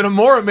makes it even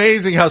more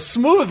amazing how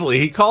smoothly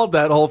he called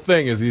that whole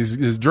thing as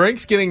his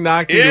drink's getting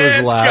knocked into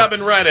his lap. It's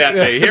coming right at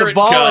me. Here the it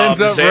ball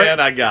comes, ends up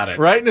and I got it.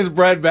 Right in his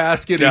bread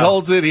basket. He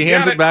holds it. He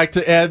hands it back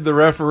to Ed, the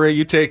referee.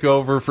 You take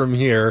over from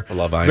here. I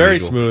love Ian Very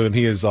Eagle. smooth, and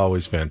he is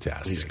always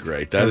fantastic. He's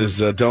great. That is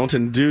Don't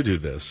and Do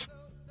This.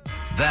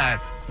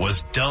 That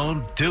was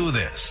Don't Do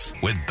This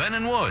with Ben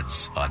and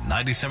Woods on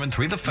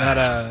 97.3 The Fan.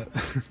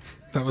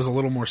 That was a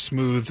little more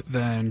smooth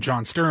than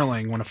John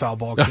Sterling when a foul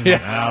ball came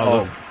Yes.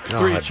 out.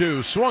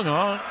 3-2, swung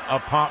on, a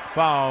pop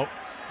foul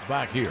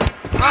back here.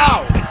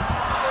 Ow!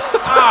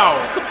 Ow!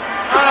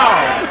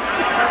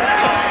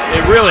 Ow!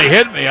 It really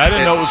hit me. I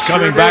didn't know it was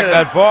coming back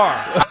that far.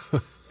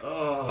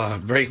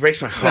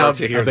 Breaks my heart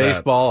to hear a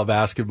baseball, a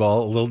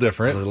basketball, a little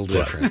different.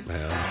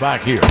 Man.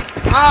 Back here.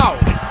 Ow!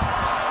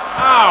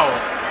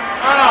 Ow!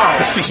 Ow!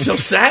 Makes me so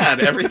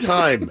sad every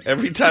time.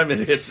 Every time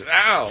it hits.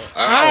 Ow!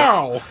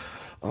 Ow!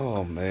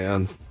 Oh,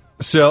 man.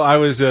 So I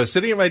was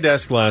sitting at my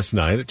desk last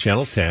night at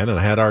Channel 10, and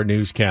I had our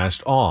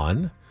newscast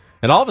on.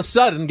 And all of a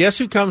sudden, guess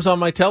who comes on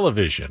my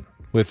television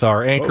with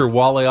our anchor,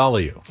 Wale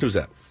Aliu? Who's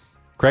that?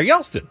 Craig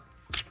Elsten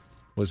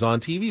was on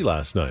TV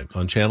last night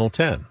on Channel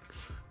 10.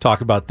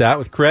 Talk about that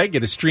with Craig.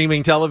 Get his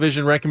streaming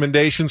television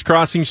recommendations,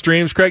 crossing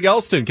streams. Craig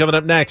Elsten coming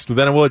up next with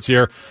Ben and Woods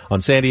here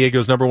on San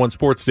Diego's #1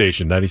 sports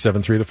station,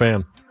 97.3 The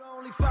Fan.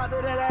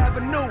 Father that I ever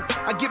knew.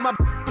 I get my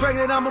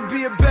pregnant, I'ma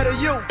be a better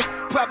you.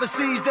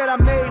 Prophecies that I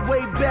made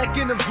way back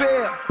in the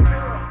veil.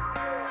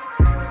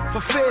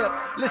 Fulfilled.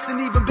 Listen,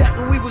 even back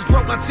when we was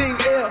broke, my team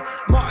ill.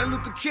 Martin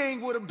Luther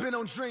King would have been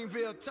on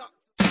Dreamville.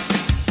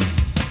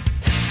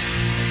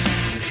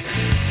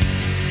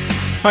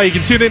 Hi, you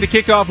can tune in to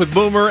Kickoff with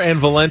Boomer and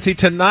Valenti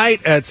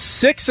tonight at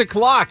 6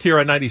 o'clock here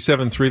on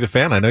 97.3 The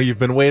Fan. I know you've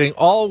been waiting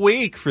all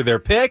week for their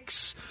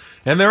picks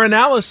and their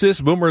analysis.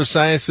 Boomer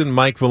Esiason,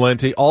 Mike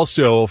Valenti,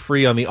 also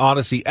free on the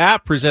Odyssey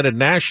app, presented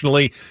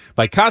nationally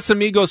by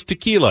Casamigos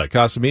Tequila.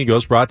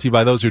 Casamigos brought to you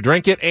by those who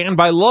drink it and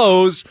by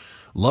Lowe's.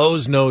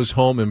 Lowe's knows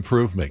home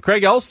improvement.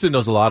 Craig Elsten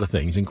knows a lot of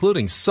things,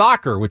 including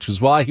soccer, which is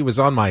why he was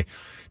on my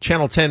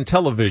Channel 10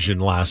 television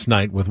last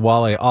night with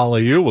Wale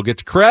Aliu. We'll get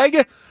to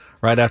Craig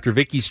right after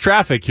Vicky's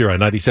Traffic here on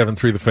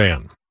 97.3 The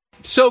Fan.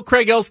 So,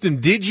 Craig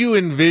Elsten, did you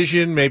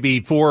envision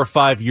maybe 4 or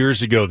 5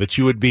 years ago that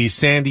you would be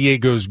San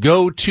Diego's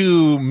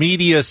go-to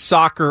media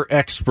soccer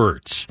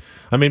expert?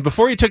 I mean,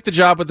 before you took the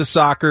job with the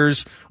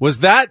Sockers, was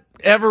that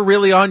ever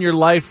really on your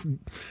life,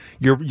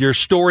 your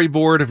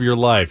storyboard of your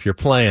life, your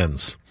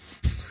plans?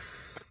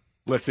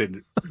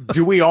 Listen,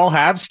 do we all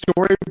have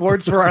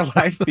storyboards for our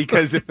life?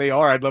 Because if they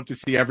are, I'd love to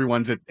see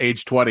everyone's at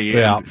age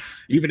 20 and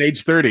even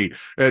age 30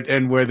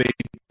 and where they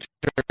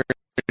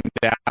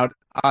turned out.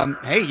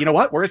 Hey, you know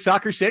what? We're a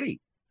soccer city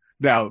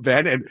now,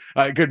 Ben.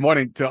 And good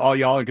morning to all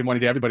y'all and good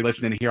morning to everybody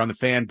listening here on the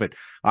Fan. But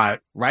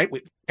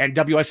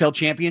NWSL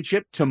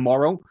Championship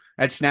tomorrow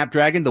at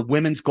Snapdragon, the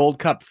Women's Gold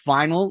Cup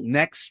final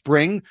next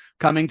spring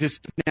coming to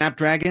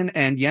Snapdragon.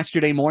 And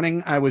yesterday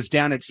morning, I was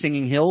down at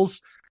Singing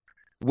Hills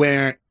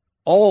where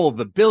all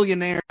the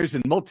billionaires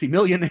and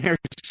multimillionaires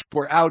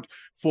were out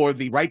for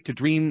the Right to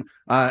Dream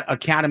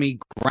Academy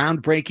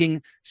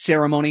groundbreaking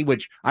ceremony,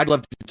 which I'd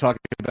love to talk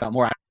about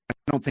more.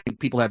 don't think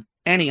people have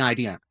any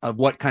idea of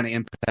what kind of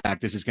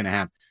impact this is going to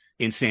have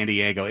in San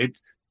Diego.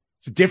 It's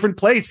a different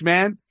place,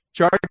 man.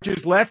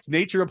 Chargers left,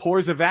 nature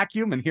abhors a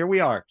vacuum, and here we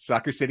are,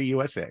 Soccer City,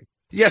 USA.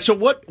 Yeah, so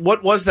what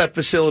was that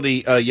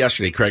facility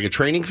yesterday, Craig? A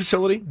training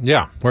facility?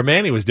 Yeah, where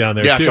Manny was down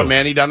there, too. Yeah, so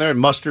Manny down there in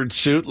mustard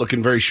suit,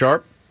 looking very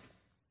sharp.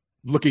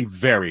 Looking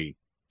very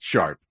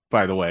sharp,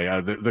 by the way.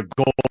 The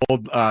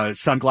gold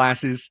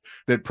sunglasses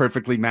that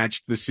perfectly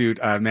matched the suit.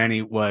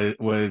 Manny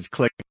was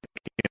clicking.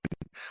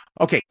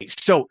 Okay,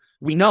 so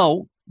we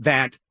know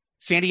that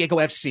San Diego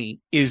FC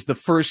is the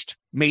first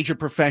major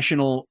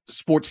professional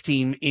sports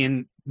team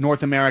in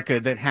North America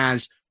that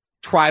has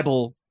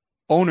tribal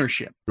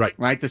ownership. Right.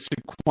 The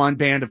Sycuan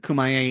Band of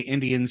Kumeyaay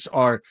Indians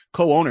are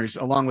co-owners,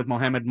 along with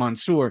Mohamed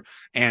Mansour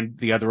and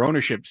the other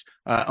ownership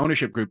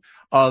group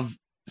of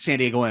San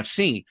Diego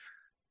FC.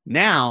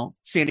 Now,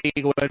 San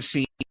Diego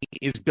FC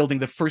is building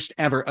the first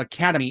ever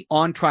academy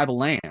on tribal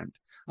land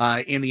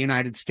in the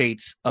United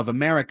States of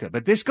America.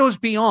 But this goes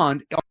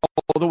beyond,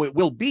 although it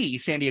will be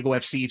San Diego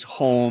FC's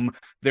home,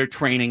 their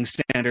training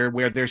center,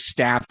 where their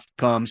staff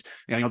comes,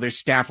 their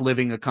staff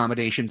living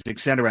accommodations,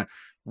 etc.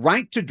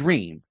 Right to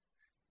Dream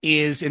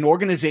is an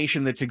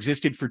organization that's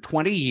existed for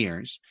 20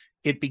 years.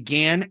 It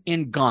began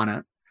in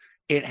Ghana.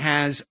 It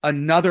has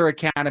another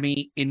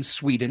academy in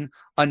Sweden,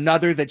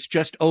 another that's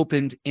just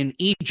opened in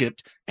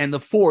Egypt, and the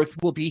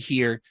fourth will be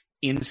here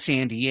in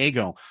San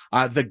Diego.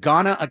 The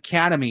Ghana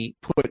Academy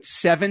put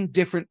 7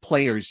 different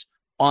players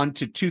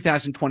onto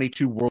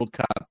 2022 World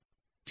Cup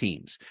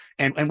teams.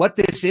 And what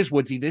this is,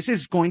 Woodsy, this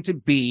is going to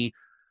be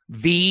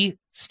the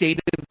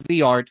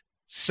state-of-the-art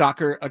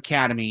soccer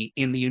academy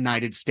in the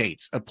United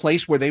States, a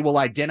place where they will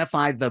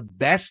identify the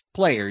best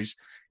players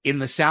in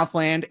the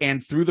Southland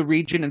and through the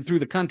region and through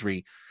the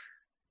country.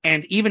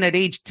 And even at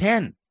age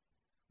 10,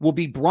 will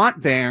be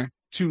brought there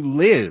to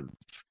live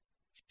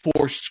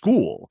for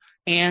school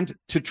and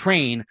to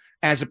train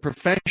as a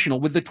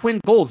professional, with the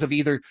twin goals of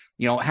either,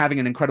 having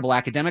an incredible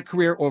academic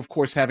career or, of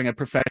course, having a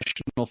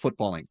professional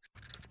footballing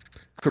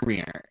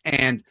career.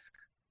 And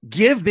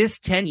give this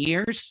 10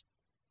 years,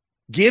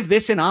 give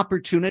this an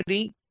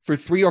opportunity for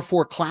 3 or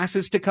 4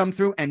 classes to come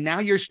through, and now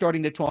you're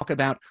starting to talk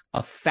about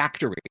a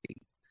factory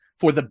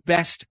for the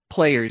best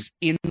players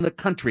in the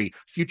country,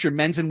 future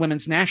men's and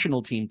women's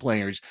national team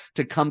players,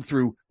 to come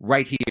through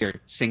right here,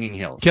 Singing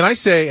Hills. Can I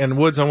say, and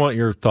Woods, I want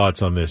your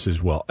thoughts on this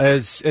as well.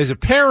 As a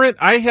parent,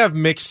 I have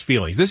mixed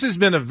feelings. This has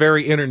been a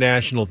very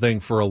international thing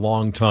for a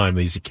long time.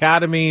 These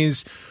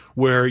academies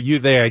where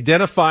they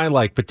identify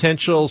like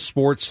potential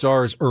sports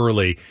stars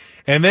early,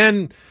 and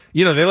then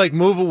they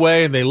move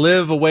away and they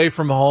live away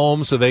from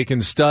home so they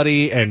can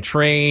study and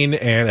train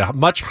at a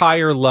much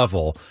higher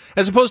level,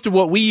 as opposed to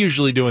what we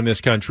usually do in this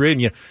country.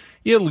 And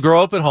you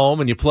grow up at home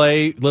and you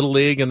play little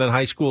league and then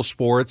high school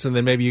sports, and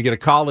then maybe you get a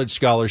college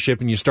scholarship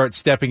and you start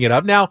stepping it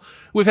up. Now,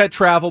 we've had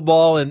travel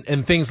ball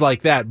and things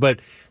like that, but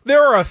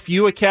there are a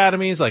few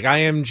academies like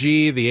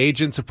IMG. The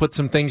agents have put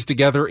some things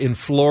together in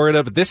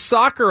Florida, but this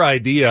soccer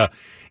idea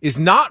is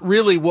not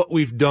really what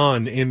we've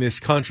done in this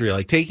country,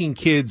 like taking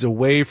kids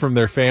away from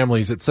their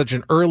families at such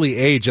an early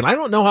age. And I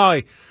don't know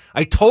how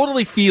I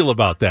totally feel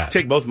about that.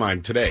 Take both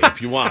mine today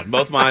if you want.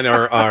 Both mine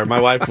are my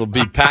wife will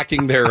be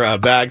packing their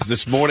bags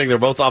this morning. They're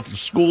both off of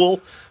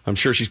school. I'm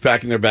sure she's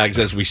packing their bags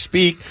as we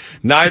speak,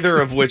 neither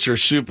of which are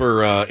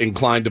super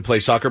inclined to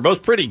play soccer.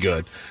 Both pretty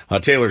good.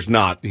 Taylor's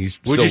not. He's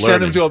still learning. Would you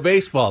send him to a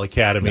baseball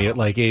academy at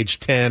like age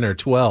 10 or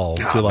 12?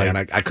 Man,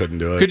 I couldn't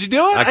do it. Could you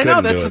do it? I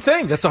know, that's the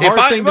thing. That's a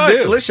hard thing to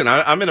do. Listen,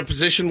 I'm in a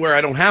position where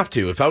I don't have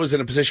to. If I was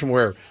in a position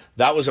where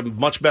that was a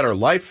much better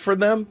life for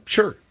them,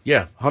 sure.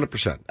 Yeah,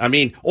 100%. I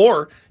mean,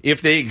 or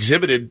if they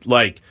exhibited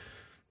like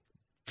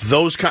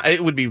those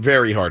it would be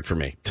very hard for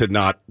me to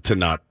not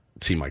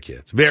see my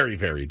kids. Very,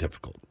 very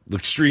difficult.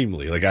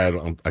 Extremely. Like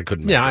I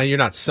couldn't. Yeah, you're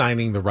not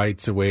signing the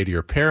rights away to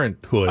your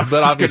parenthood,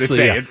 but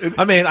obviously,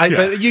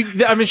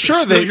 I'm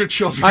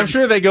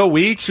sure they go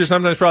weeks or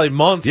sometimes probably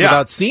months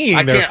without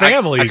seeing their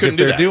families if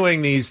they're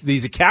doing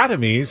these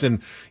academies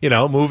and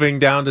moving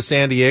down to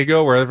San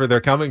Diego, wherever they're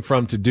coming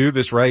from, to do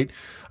this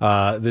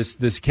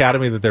this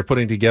academy that they're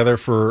putting together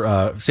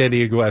for San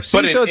Diego FC.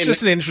 But so it's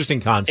just an interesting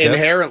concept.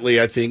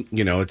 Inherently, I think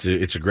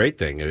it's a great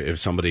thing if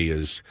somebody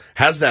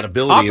has that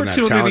ability and that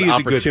talent.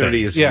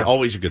 Opportunity is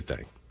always a good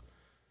thing.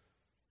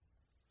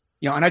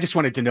 And I just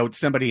wanted to note,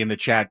 somebody in the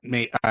chat,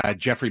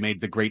 Jeffrey,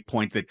 made the great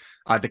point that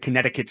the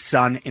Connecticut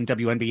Sun in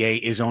WNBA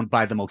is owned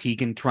by the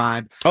Mohegan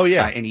tribe. Oh,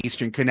 yeah. In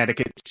eastern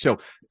Connecticut. So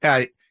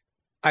I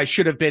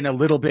should have been a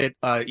little bit,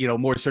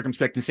 more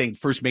circumspect in saying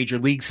first major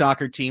league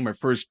soccer team or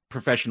first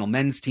professional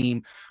men's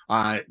team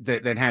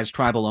that has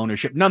tribal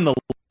ownership. Nonetheless,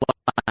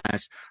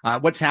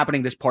 what's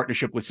happening, this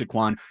partnership with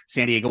Sycuan,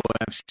 San Diego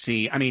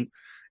FC, I mean,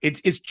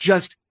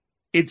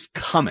 it's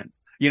coming.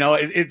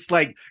 It's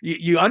like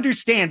you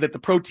understand that the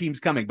pro team's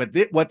coming, but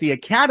what the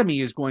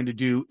academy is going to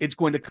do, it's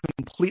going to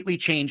completely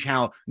change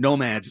how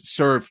Nomads,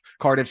 Surf,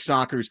 Cardiff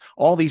Soccers,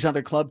 all these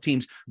other club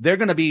teams, they're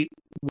going to be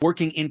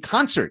working in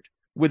concert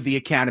with the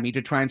academy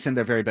to try and send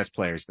their very best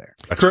players there.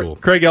 That's cool.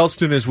 Craig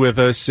Elsten is with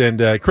us,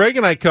 and Craig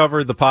and I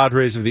covered the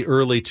Padres of the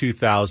early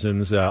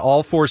 2000s.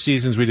 All 4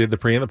 seasons we did the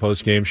pre and the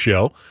post game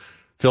show.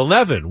 Phil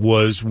Nevin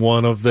was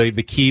one of the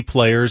key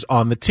players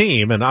on the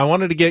team, and I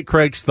wanted to get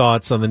Craig's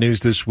thoughts on the news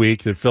this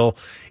week that Phil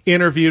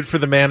interviewed for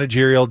the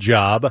managerial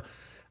job.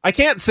 I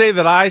can't say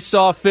that I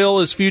saw Phil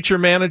as future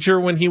manager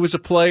when he was a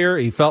player.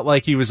 He felt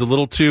like he was a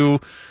little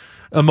too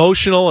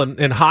emotional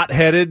and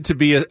hot-headed to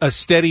be a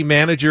steady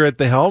manager at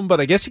the helm,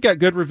 but I guess he got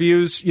good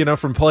reviews,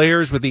 from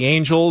players with the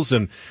Angels.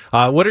 And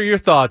what are your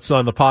thoughts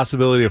on the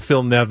possibility of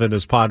Phil Nevin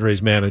as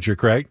Padres manager,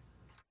 Craig?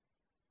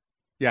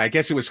 Yeah, I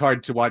guess it was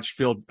hard to watch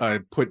Phil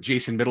put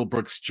Jason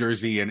Middlebrook's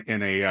jersey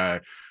in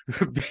a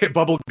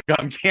bubble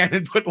gum can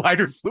and put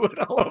lighter fluid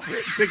all over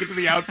it, take it to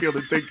the outfield,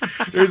 and think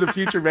there's a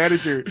future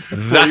manager.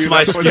 That's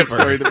my skipper.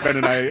 Story that Ben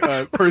and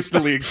I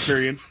personally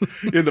experienced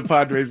in the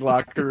Padres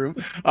locker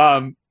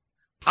room.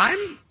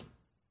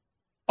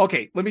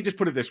 Okay, let me just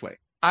put it this way.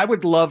 I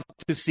would love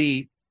to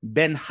see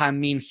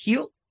Benjamin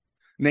Gil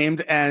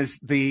named as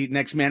the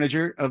next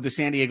manager of the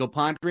San Diego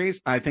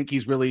Padres. I think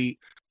he's really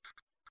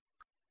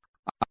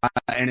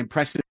an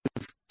impressive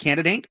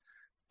candidate.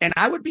 And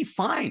I would be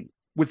fine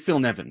with Phil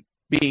Nevin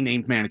being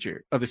named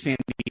manager of the San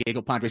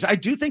Diego Padres. I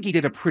do think he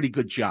did a pretty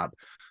good job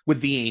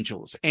with the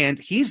Angels. And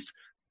he's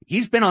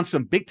been on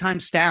some big-time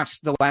staffs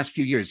the last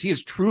few years. He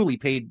has truly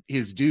paid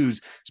his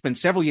dues, spent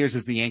several years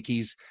as the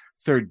Yankees'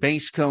 third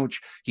base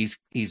coach. He's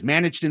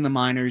managed in the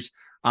minors.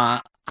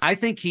 I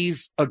think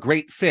he's a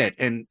great fit,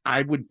 and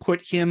I would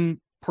put him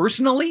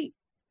personally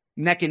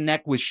neck and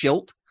neck with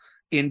Schilt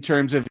in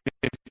terms of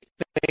if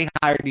they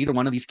hired either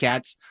one of these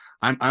cats,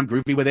 I'm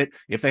groovy with it.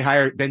 If they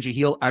hire Benji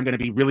Gil, I'm going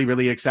to be really,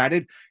 really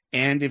excited.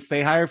 And if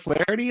they hire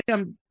Flaherty,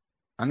 I'm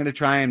going to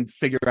try and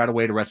figure out a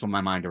way to wrestle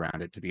my mind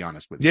around it, to be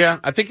honest with you. Yeah,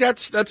 I think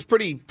that's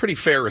pretty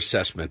fair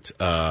assessment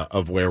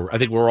of where I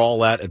think we're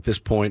all at this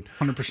point.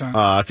 100%.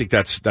 I think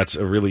that's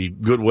a really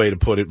good way to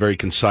put it. Very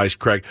concise,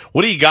 Craig.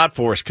 What do you got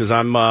for us? Because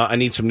I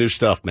need some new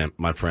stuff, man,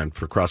 my friend,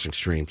 for Crossing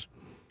Streams.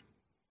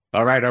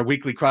 All right, our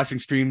weekly Crossing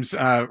Streams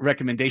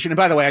recommendation. And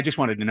by the way, I just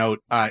wanted to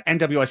note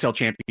NWSL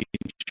Championship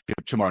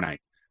tomorrow night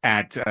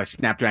at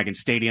Snapdragon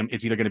Stadium.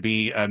 It's either going to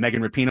be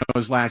Megan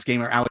Rapinoe's last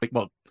game or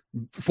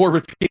for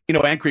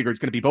Rapinoe and Krieger, it's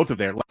going to be both of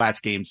their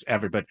last games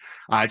ever. But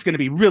it's going to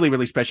be really,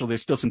 really special.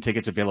 There's still some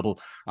tickets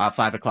available.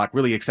 5:00.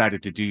 Really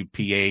excited to do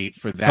PA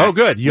for that. Oh,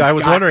 good. I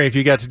was wondering if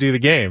you got to do the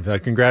game.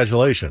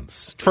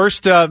 Congratulations.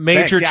 First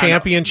major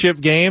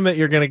championship game that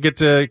you're going to get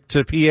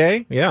to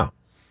PA? Yeah.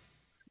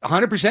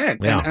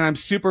 100%. And I'm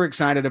super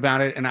excited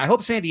about it. And I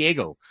hope San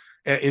Diego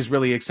is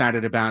really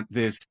excited about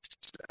this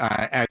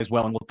as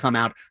well and will come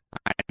out.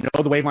 I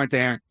know the Wave aren't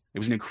there. It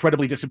was an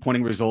incredibly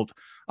disappointing result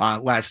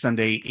last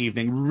Sunday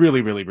evening.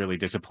 Really, really, really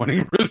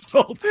disappointing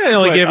result. Yeah, they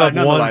only gave up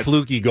one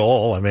fluky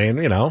goal. I mean,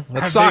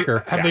 that's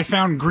soccer. Have they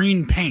found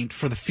green paint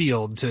for the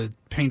field to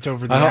paint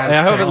over the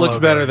I hope it looks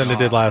better than it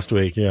did last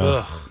week.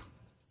 Yeah.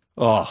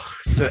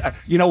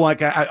 You know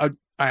what?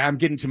 I'm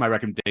getting to my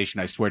recommendation.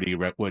 I swear to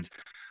you, Woods.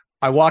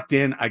 I walked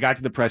in, I got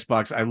to the press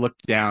box, I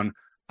looked down,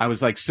 I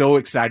was so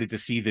excited to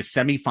see the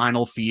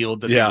semifinal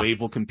field that the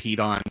Wave will compete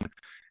on.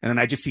 And then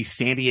I just see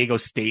San Diego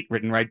State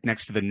written right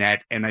next to the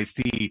net, and I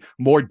see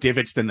more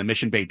divots than the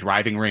Mission Bay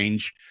driving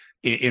range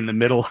in the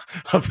middle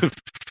of the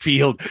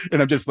field.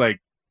 And I'm just like,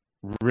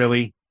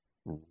 really?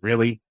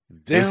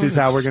 This is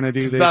how we're going to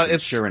do this?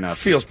 It's sure enough.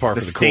 Feels par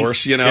for the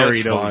course,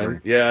 it's fine.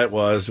 Over. Yeah, it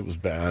was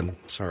bad.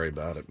 Sorry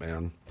about it,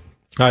 man.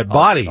 All right,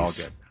 bodies. All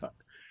good.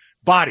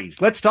 Bodies.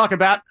 Let's talk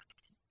about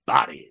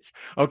Bodies.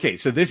 Okay,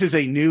 so this is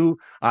a new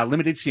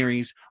limited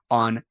series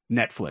on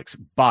Netflix,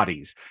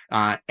 Bodies.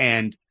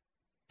 And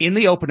in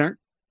the opener,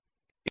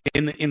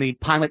 in the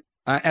pilot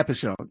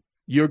episode,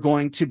 you're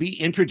going to be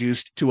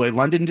introduced to a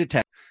London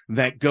detective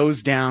that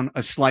goes down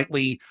a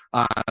slightly,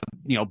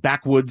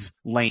 backwoods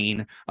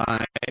lane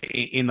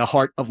in the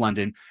heart of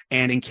London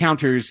and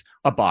encounters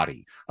a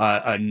body,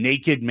 a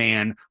naked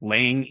man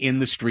laying in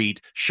the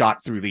street,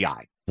 shot through the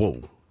eye.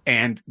 Whoa.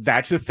 And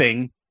that's a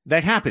thing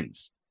that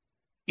happens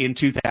in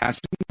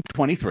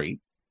 2023,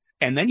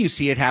 and then you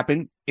see it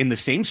happen in the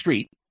same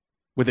street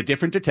with a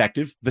different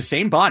detective, the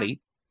same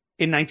body,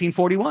 in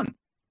 1941.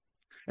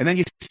 And then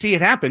you see it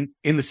happen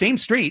in the same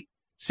street,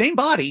 same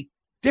body,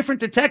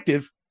 different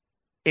detective,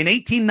 in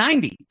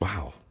 1890.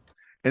 Wow.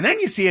 And then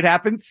you see it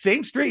happen,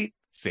 same street,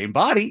 same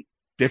body,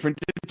 different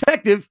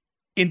detective,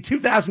 in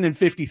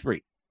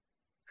 2053.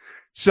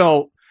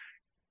 So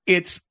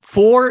it's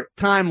 4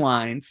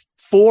 timelines,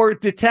 4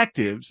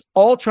 detectives,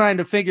 all trying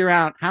to figure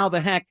out how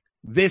the heck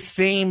this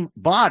same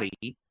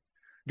body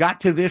got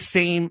to this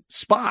same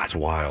spot. It's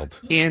wild.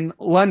 In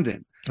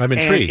London. I'm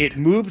intrigued. And it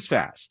moves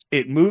fast.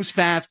 It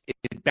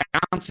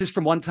bounces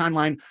from one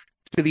timeline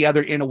to the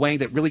other in a way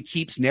that really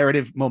keeps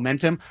narrative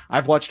momentum.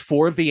 I've watched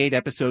 4 of the 8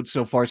 episodes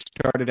so far,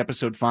 started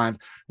episode 5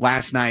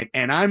 last night,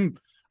 and I'm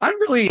I'm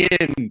really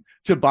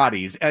into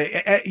bodies.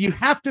 You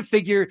have to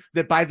figure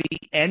that by the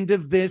end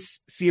of this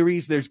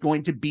series, there's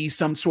going to be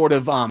some sort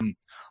of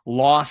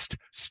Lost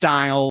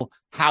style.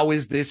 How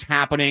is this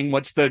happening?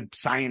 What's the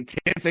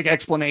scientific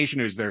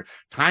explanation? Is there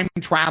time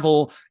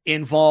travel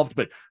involved?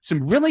 But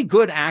some really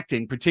good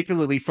acting,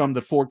 particularly from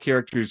the 4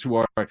 characters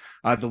who are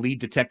the lead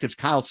detectives.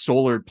 Kyle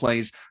Sollard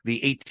plays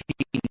the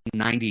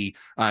 1890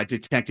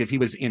 detective. He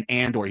was in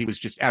Andor. He was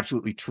just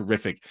absolutely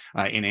terrific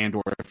in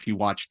Andor, if you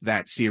watched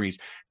that series.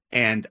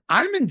 And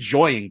I'm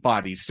enjoying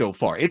Bodies so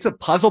far. It's a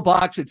puzzle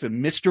box. It's a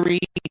mystery,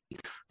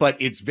 but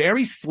it's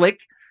very slick.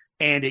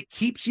 And it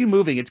keeps you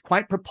moving. It's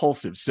quite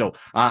propulsive. So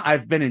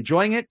I've been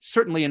enjoying it,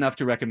 certainly enough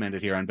to recommend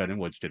it here on Ben and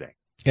Woods today.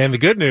 And the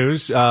good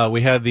news,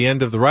 we had the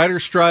end of the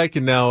writer's strike,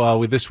 and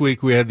now this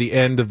week we had the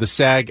end of the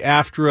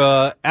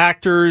SAG-AFTRA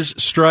actors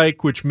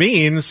strike, which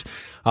means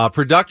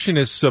production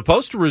is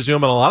supposed to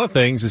resume on a lot of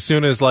things as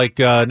soon as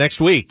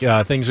next week.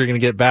 Things are going to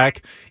get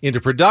back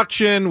into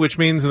production, which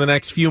means in the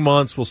next few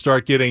months we'll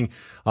start getting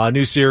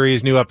new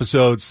series, new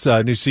episodes,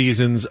 new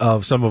seasons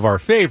of some of our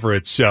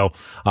favorites. So,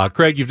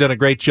 Craig, you've done a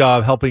great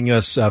job helping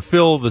us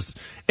fill the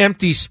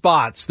empty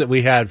spots that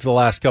we had for the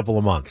last couple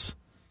of months.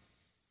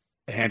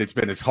 And it's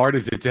been as hard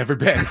as it's ever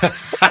been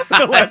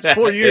the last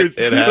 4 years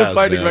of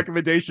finding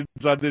recommendations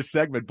on this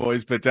segment,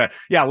 boys. But a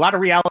lot of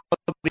reality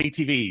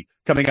TV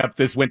coming up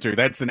this winter.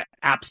 That's an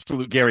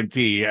absolute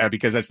guarantee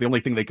because that's the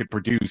only thing they could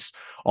produce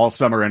all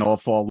summer and all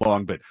fall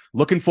long. But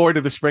looking forward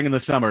to the spring and the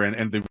summer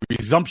and the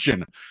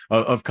resumption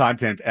of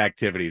content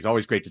activities.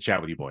 Always great to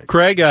chat with you, boys.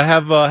 Craig,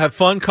 have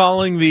fun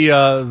calling the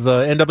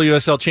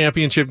NWSL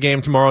championship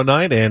game tomorrow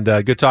night, and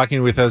good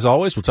talking with you as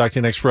always. We'll talk to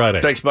you next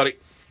Friday. Thanks, buddy.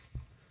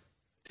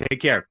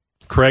 Take care.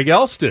 Craig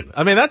Elsten.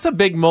 I mean, that's a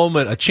big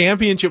moment, a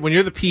championship when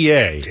you're the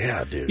PA.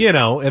 Yeah, dude.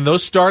 And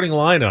those starting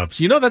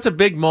lineups, that's a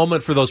big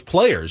moment for those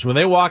players. When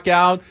they walk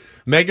out,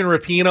 Megan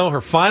Rapinoe,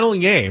 her final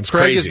game,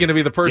 Craig is going to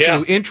be the person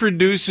who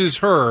introduces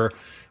her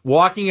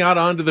walking out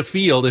onto the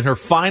field in her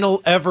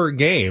final ever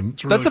game.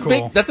 That's a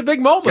big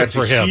moment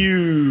for him. That's a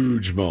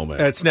huge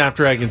moment. At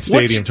Snapdragon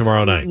Stadium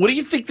tomorrow night. What do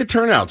you think the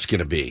turnout's going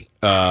to be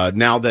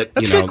now that,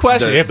 That's a good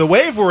question. If the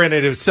Wave were in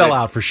it, it would sell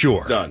out for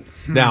sure. Done.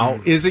 Now,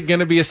 is it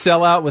going to be a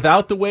sellout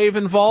without the Wave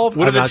involved?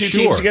 What are the two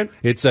teams again?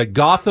 It's a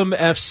Gotham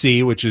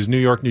FC, which is New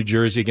York, New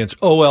Jersey, against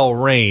OL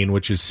Reign,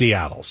 which is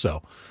Seattle.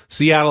 So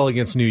Seattle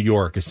against New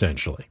York,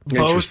 essentially.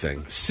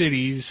 Interesting. Both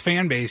cities,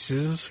 fan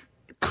bases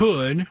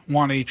could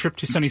want a trip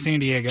to sunny San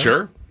Diego.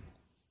 Sure.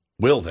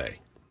 Will they?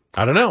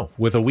 I don't know.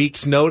 With a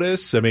week's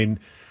notice, I mean,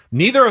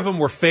 neither of them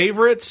were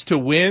favorites to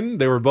win.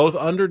 They were both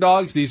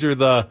underdogs. These are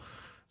the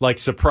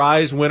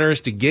surprise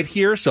winners to get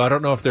here. So I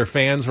don't know if their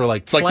fans were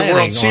it's like the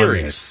World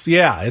Series. This.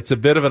 Yeah, it's a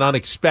bit of an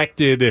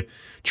unexpected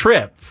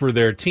trip for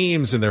their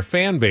teams and their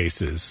fan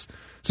bases.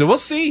 So we'll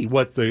see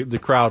what the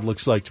crowd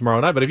looks like tomorrow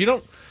night. But if you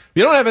don't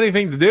have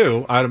anything to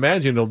do, I'd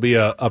imagine it'll be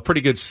a pretty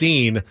good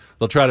scene.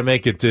 They'll try to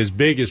make it as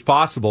big as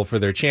possible for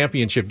their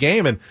championship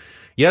game. And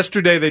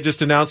yesterday, they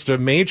just announced a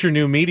major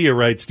new media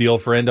rights deal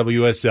for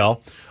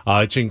NWSL,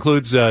 which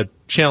includes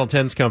Channel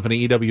 10's company,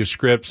 EW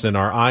Scripps, and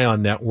our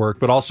ION network,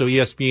 but also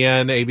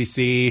ESPN,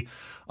 ABC,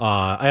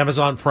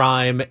 Amazon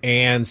Prime,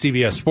 and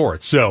CBS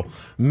Sports. So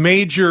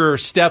major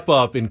step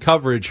up in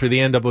coverage for the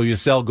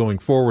NWSL going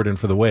forward and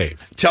for the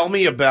Wave. Tell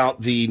me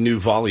about the new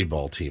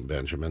volleyball team,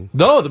 Benjamin.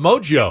 No, the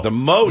Mojo. The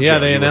Mojo. Yeah,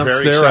 they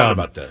announced very excited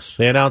about this.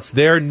 They announced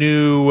their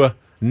new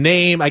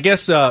name. I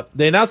guess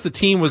they announced the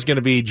team was going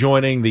to be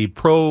joining the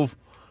Pro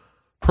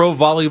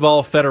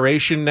Volleyball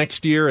Federation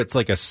next year.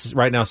 It's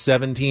right now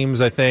 7 teams,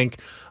 I think,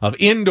 of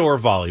indoor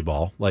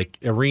volleyball, like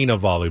arena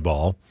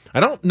volleyball. I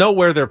don't know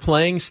where they're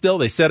playing still.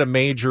 They said a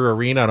major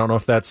arena. I don't know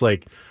if that's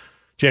like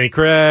Jenny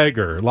Craig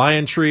or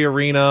Lion Tree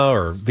Arena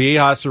or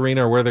Viejas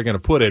Arena or where they're going to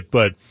put it.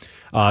 But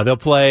they'll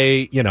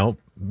play,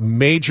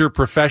 major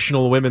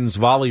professional women's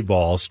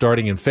volleyball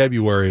starting in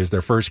February as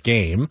their first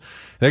game.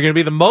 They're going to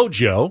be the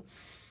Mojo.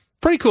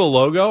 Pretty cool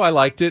logo. I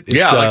liked it.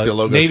 It's, I like the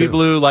logo navy too.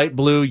 blue, light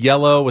blue,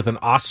 yellow with an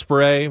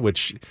osprey,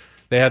 which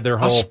they had their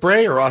whole...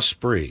 Osprey or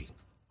Osprey?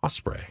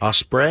 Osprey.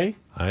 Osprey?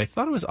 I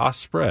thought it was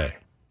osprey.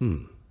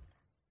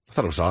 I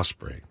thought it was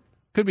osprey.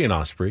 Could be an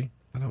osprey.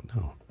 I don't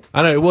know.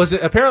 I don't know.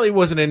 Apparently it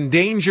was an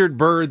endangered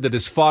bird that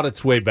has fought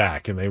its way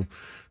back, and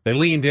they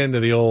leaned into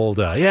the old,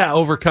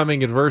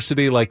 overcoming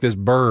adversity like this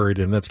bird,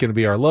 and that's going to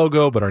be our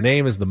logo, but our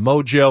name is the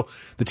Mojo.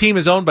 The team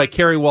is owned by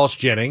Carrie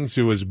Walsh-Jennings,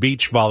 who is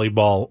beach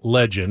volleyball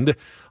legend.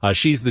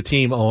 She's the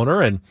team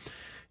owner, and,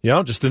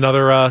 just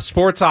another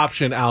sports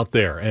option out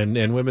there.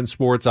 And women's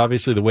sports,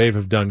 obviously the Wave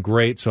have done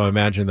great, so I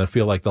imagine they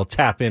feel like they'll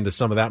tap into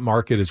some of that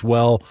market as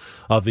well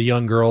of the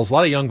young girls. A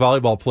lot of young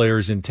volleyball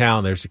players in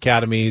town. There's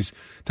academies,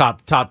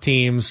 top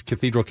teams.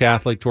 Cathedral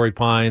Catholic, Torrey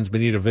Pines,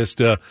 Bonita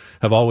Vista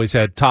have always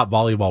had top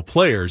volleyball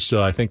players,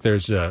 so I think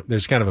there's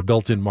kind of a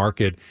built-in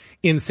market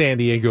in San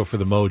Diego for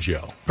the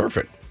Mojo.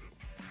 Perfect.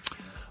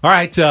 All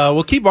right,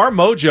 we'll keep our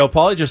Mojo.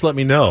 Paulie just let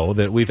me know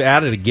that we've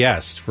added a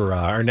guest for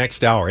our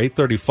next hour,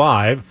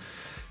 8:35.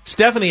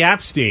 Stephanie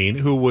Epstein,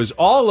 who was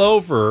all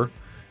over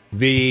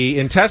the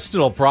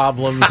intestinal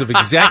problems of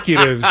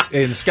executives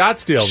in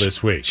Scottsdale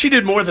this week. She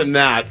did more than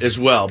that as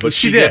well, but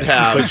she did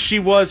have. But she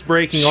was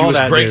breaking all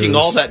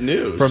that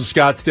news from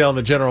Scottsdale, and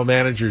the general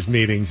manager's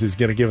meetings is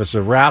going to give us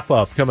a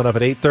wrap-up coming up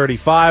at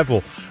 8:35.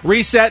 We'll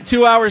reset.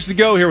 2 hours to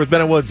go here with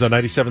Ben and Woods on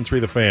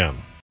 97.3 The Fan.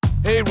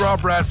 Hey,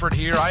 Rob Bradford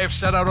here. I have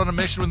set out on a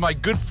mission with my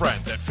good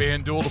friends at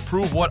FanDuel to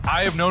prove what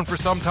I have known for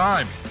some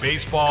time.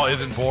 Baseball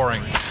isn't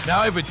boring.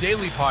 Now I have a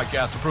daily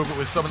podcast to prove it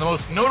with some of the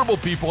most notable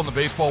people in the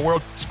baseball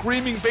world,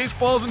 screaming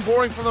baseball isn't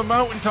boring from the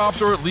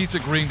mountaintops, or at least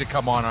agreeing to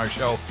come on our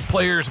show.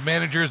 Players,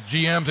 managers,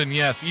 GMs, and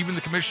yes, even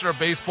the commissioner of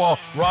baseball,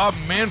 Rob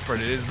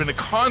Manfred. It has been a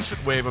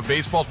constant wave of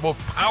baseball's most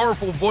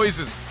powerful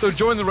voices. So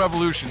join the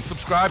revolution.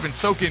 Subscribe and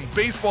soak in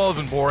Baseball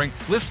Isn't Boring.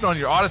 Listen on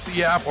your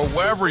Odyssey app or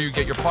wherever you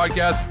get your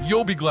podcasts.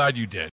 You'll be glad you did.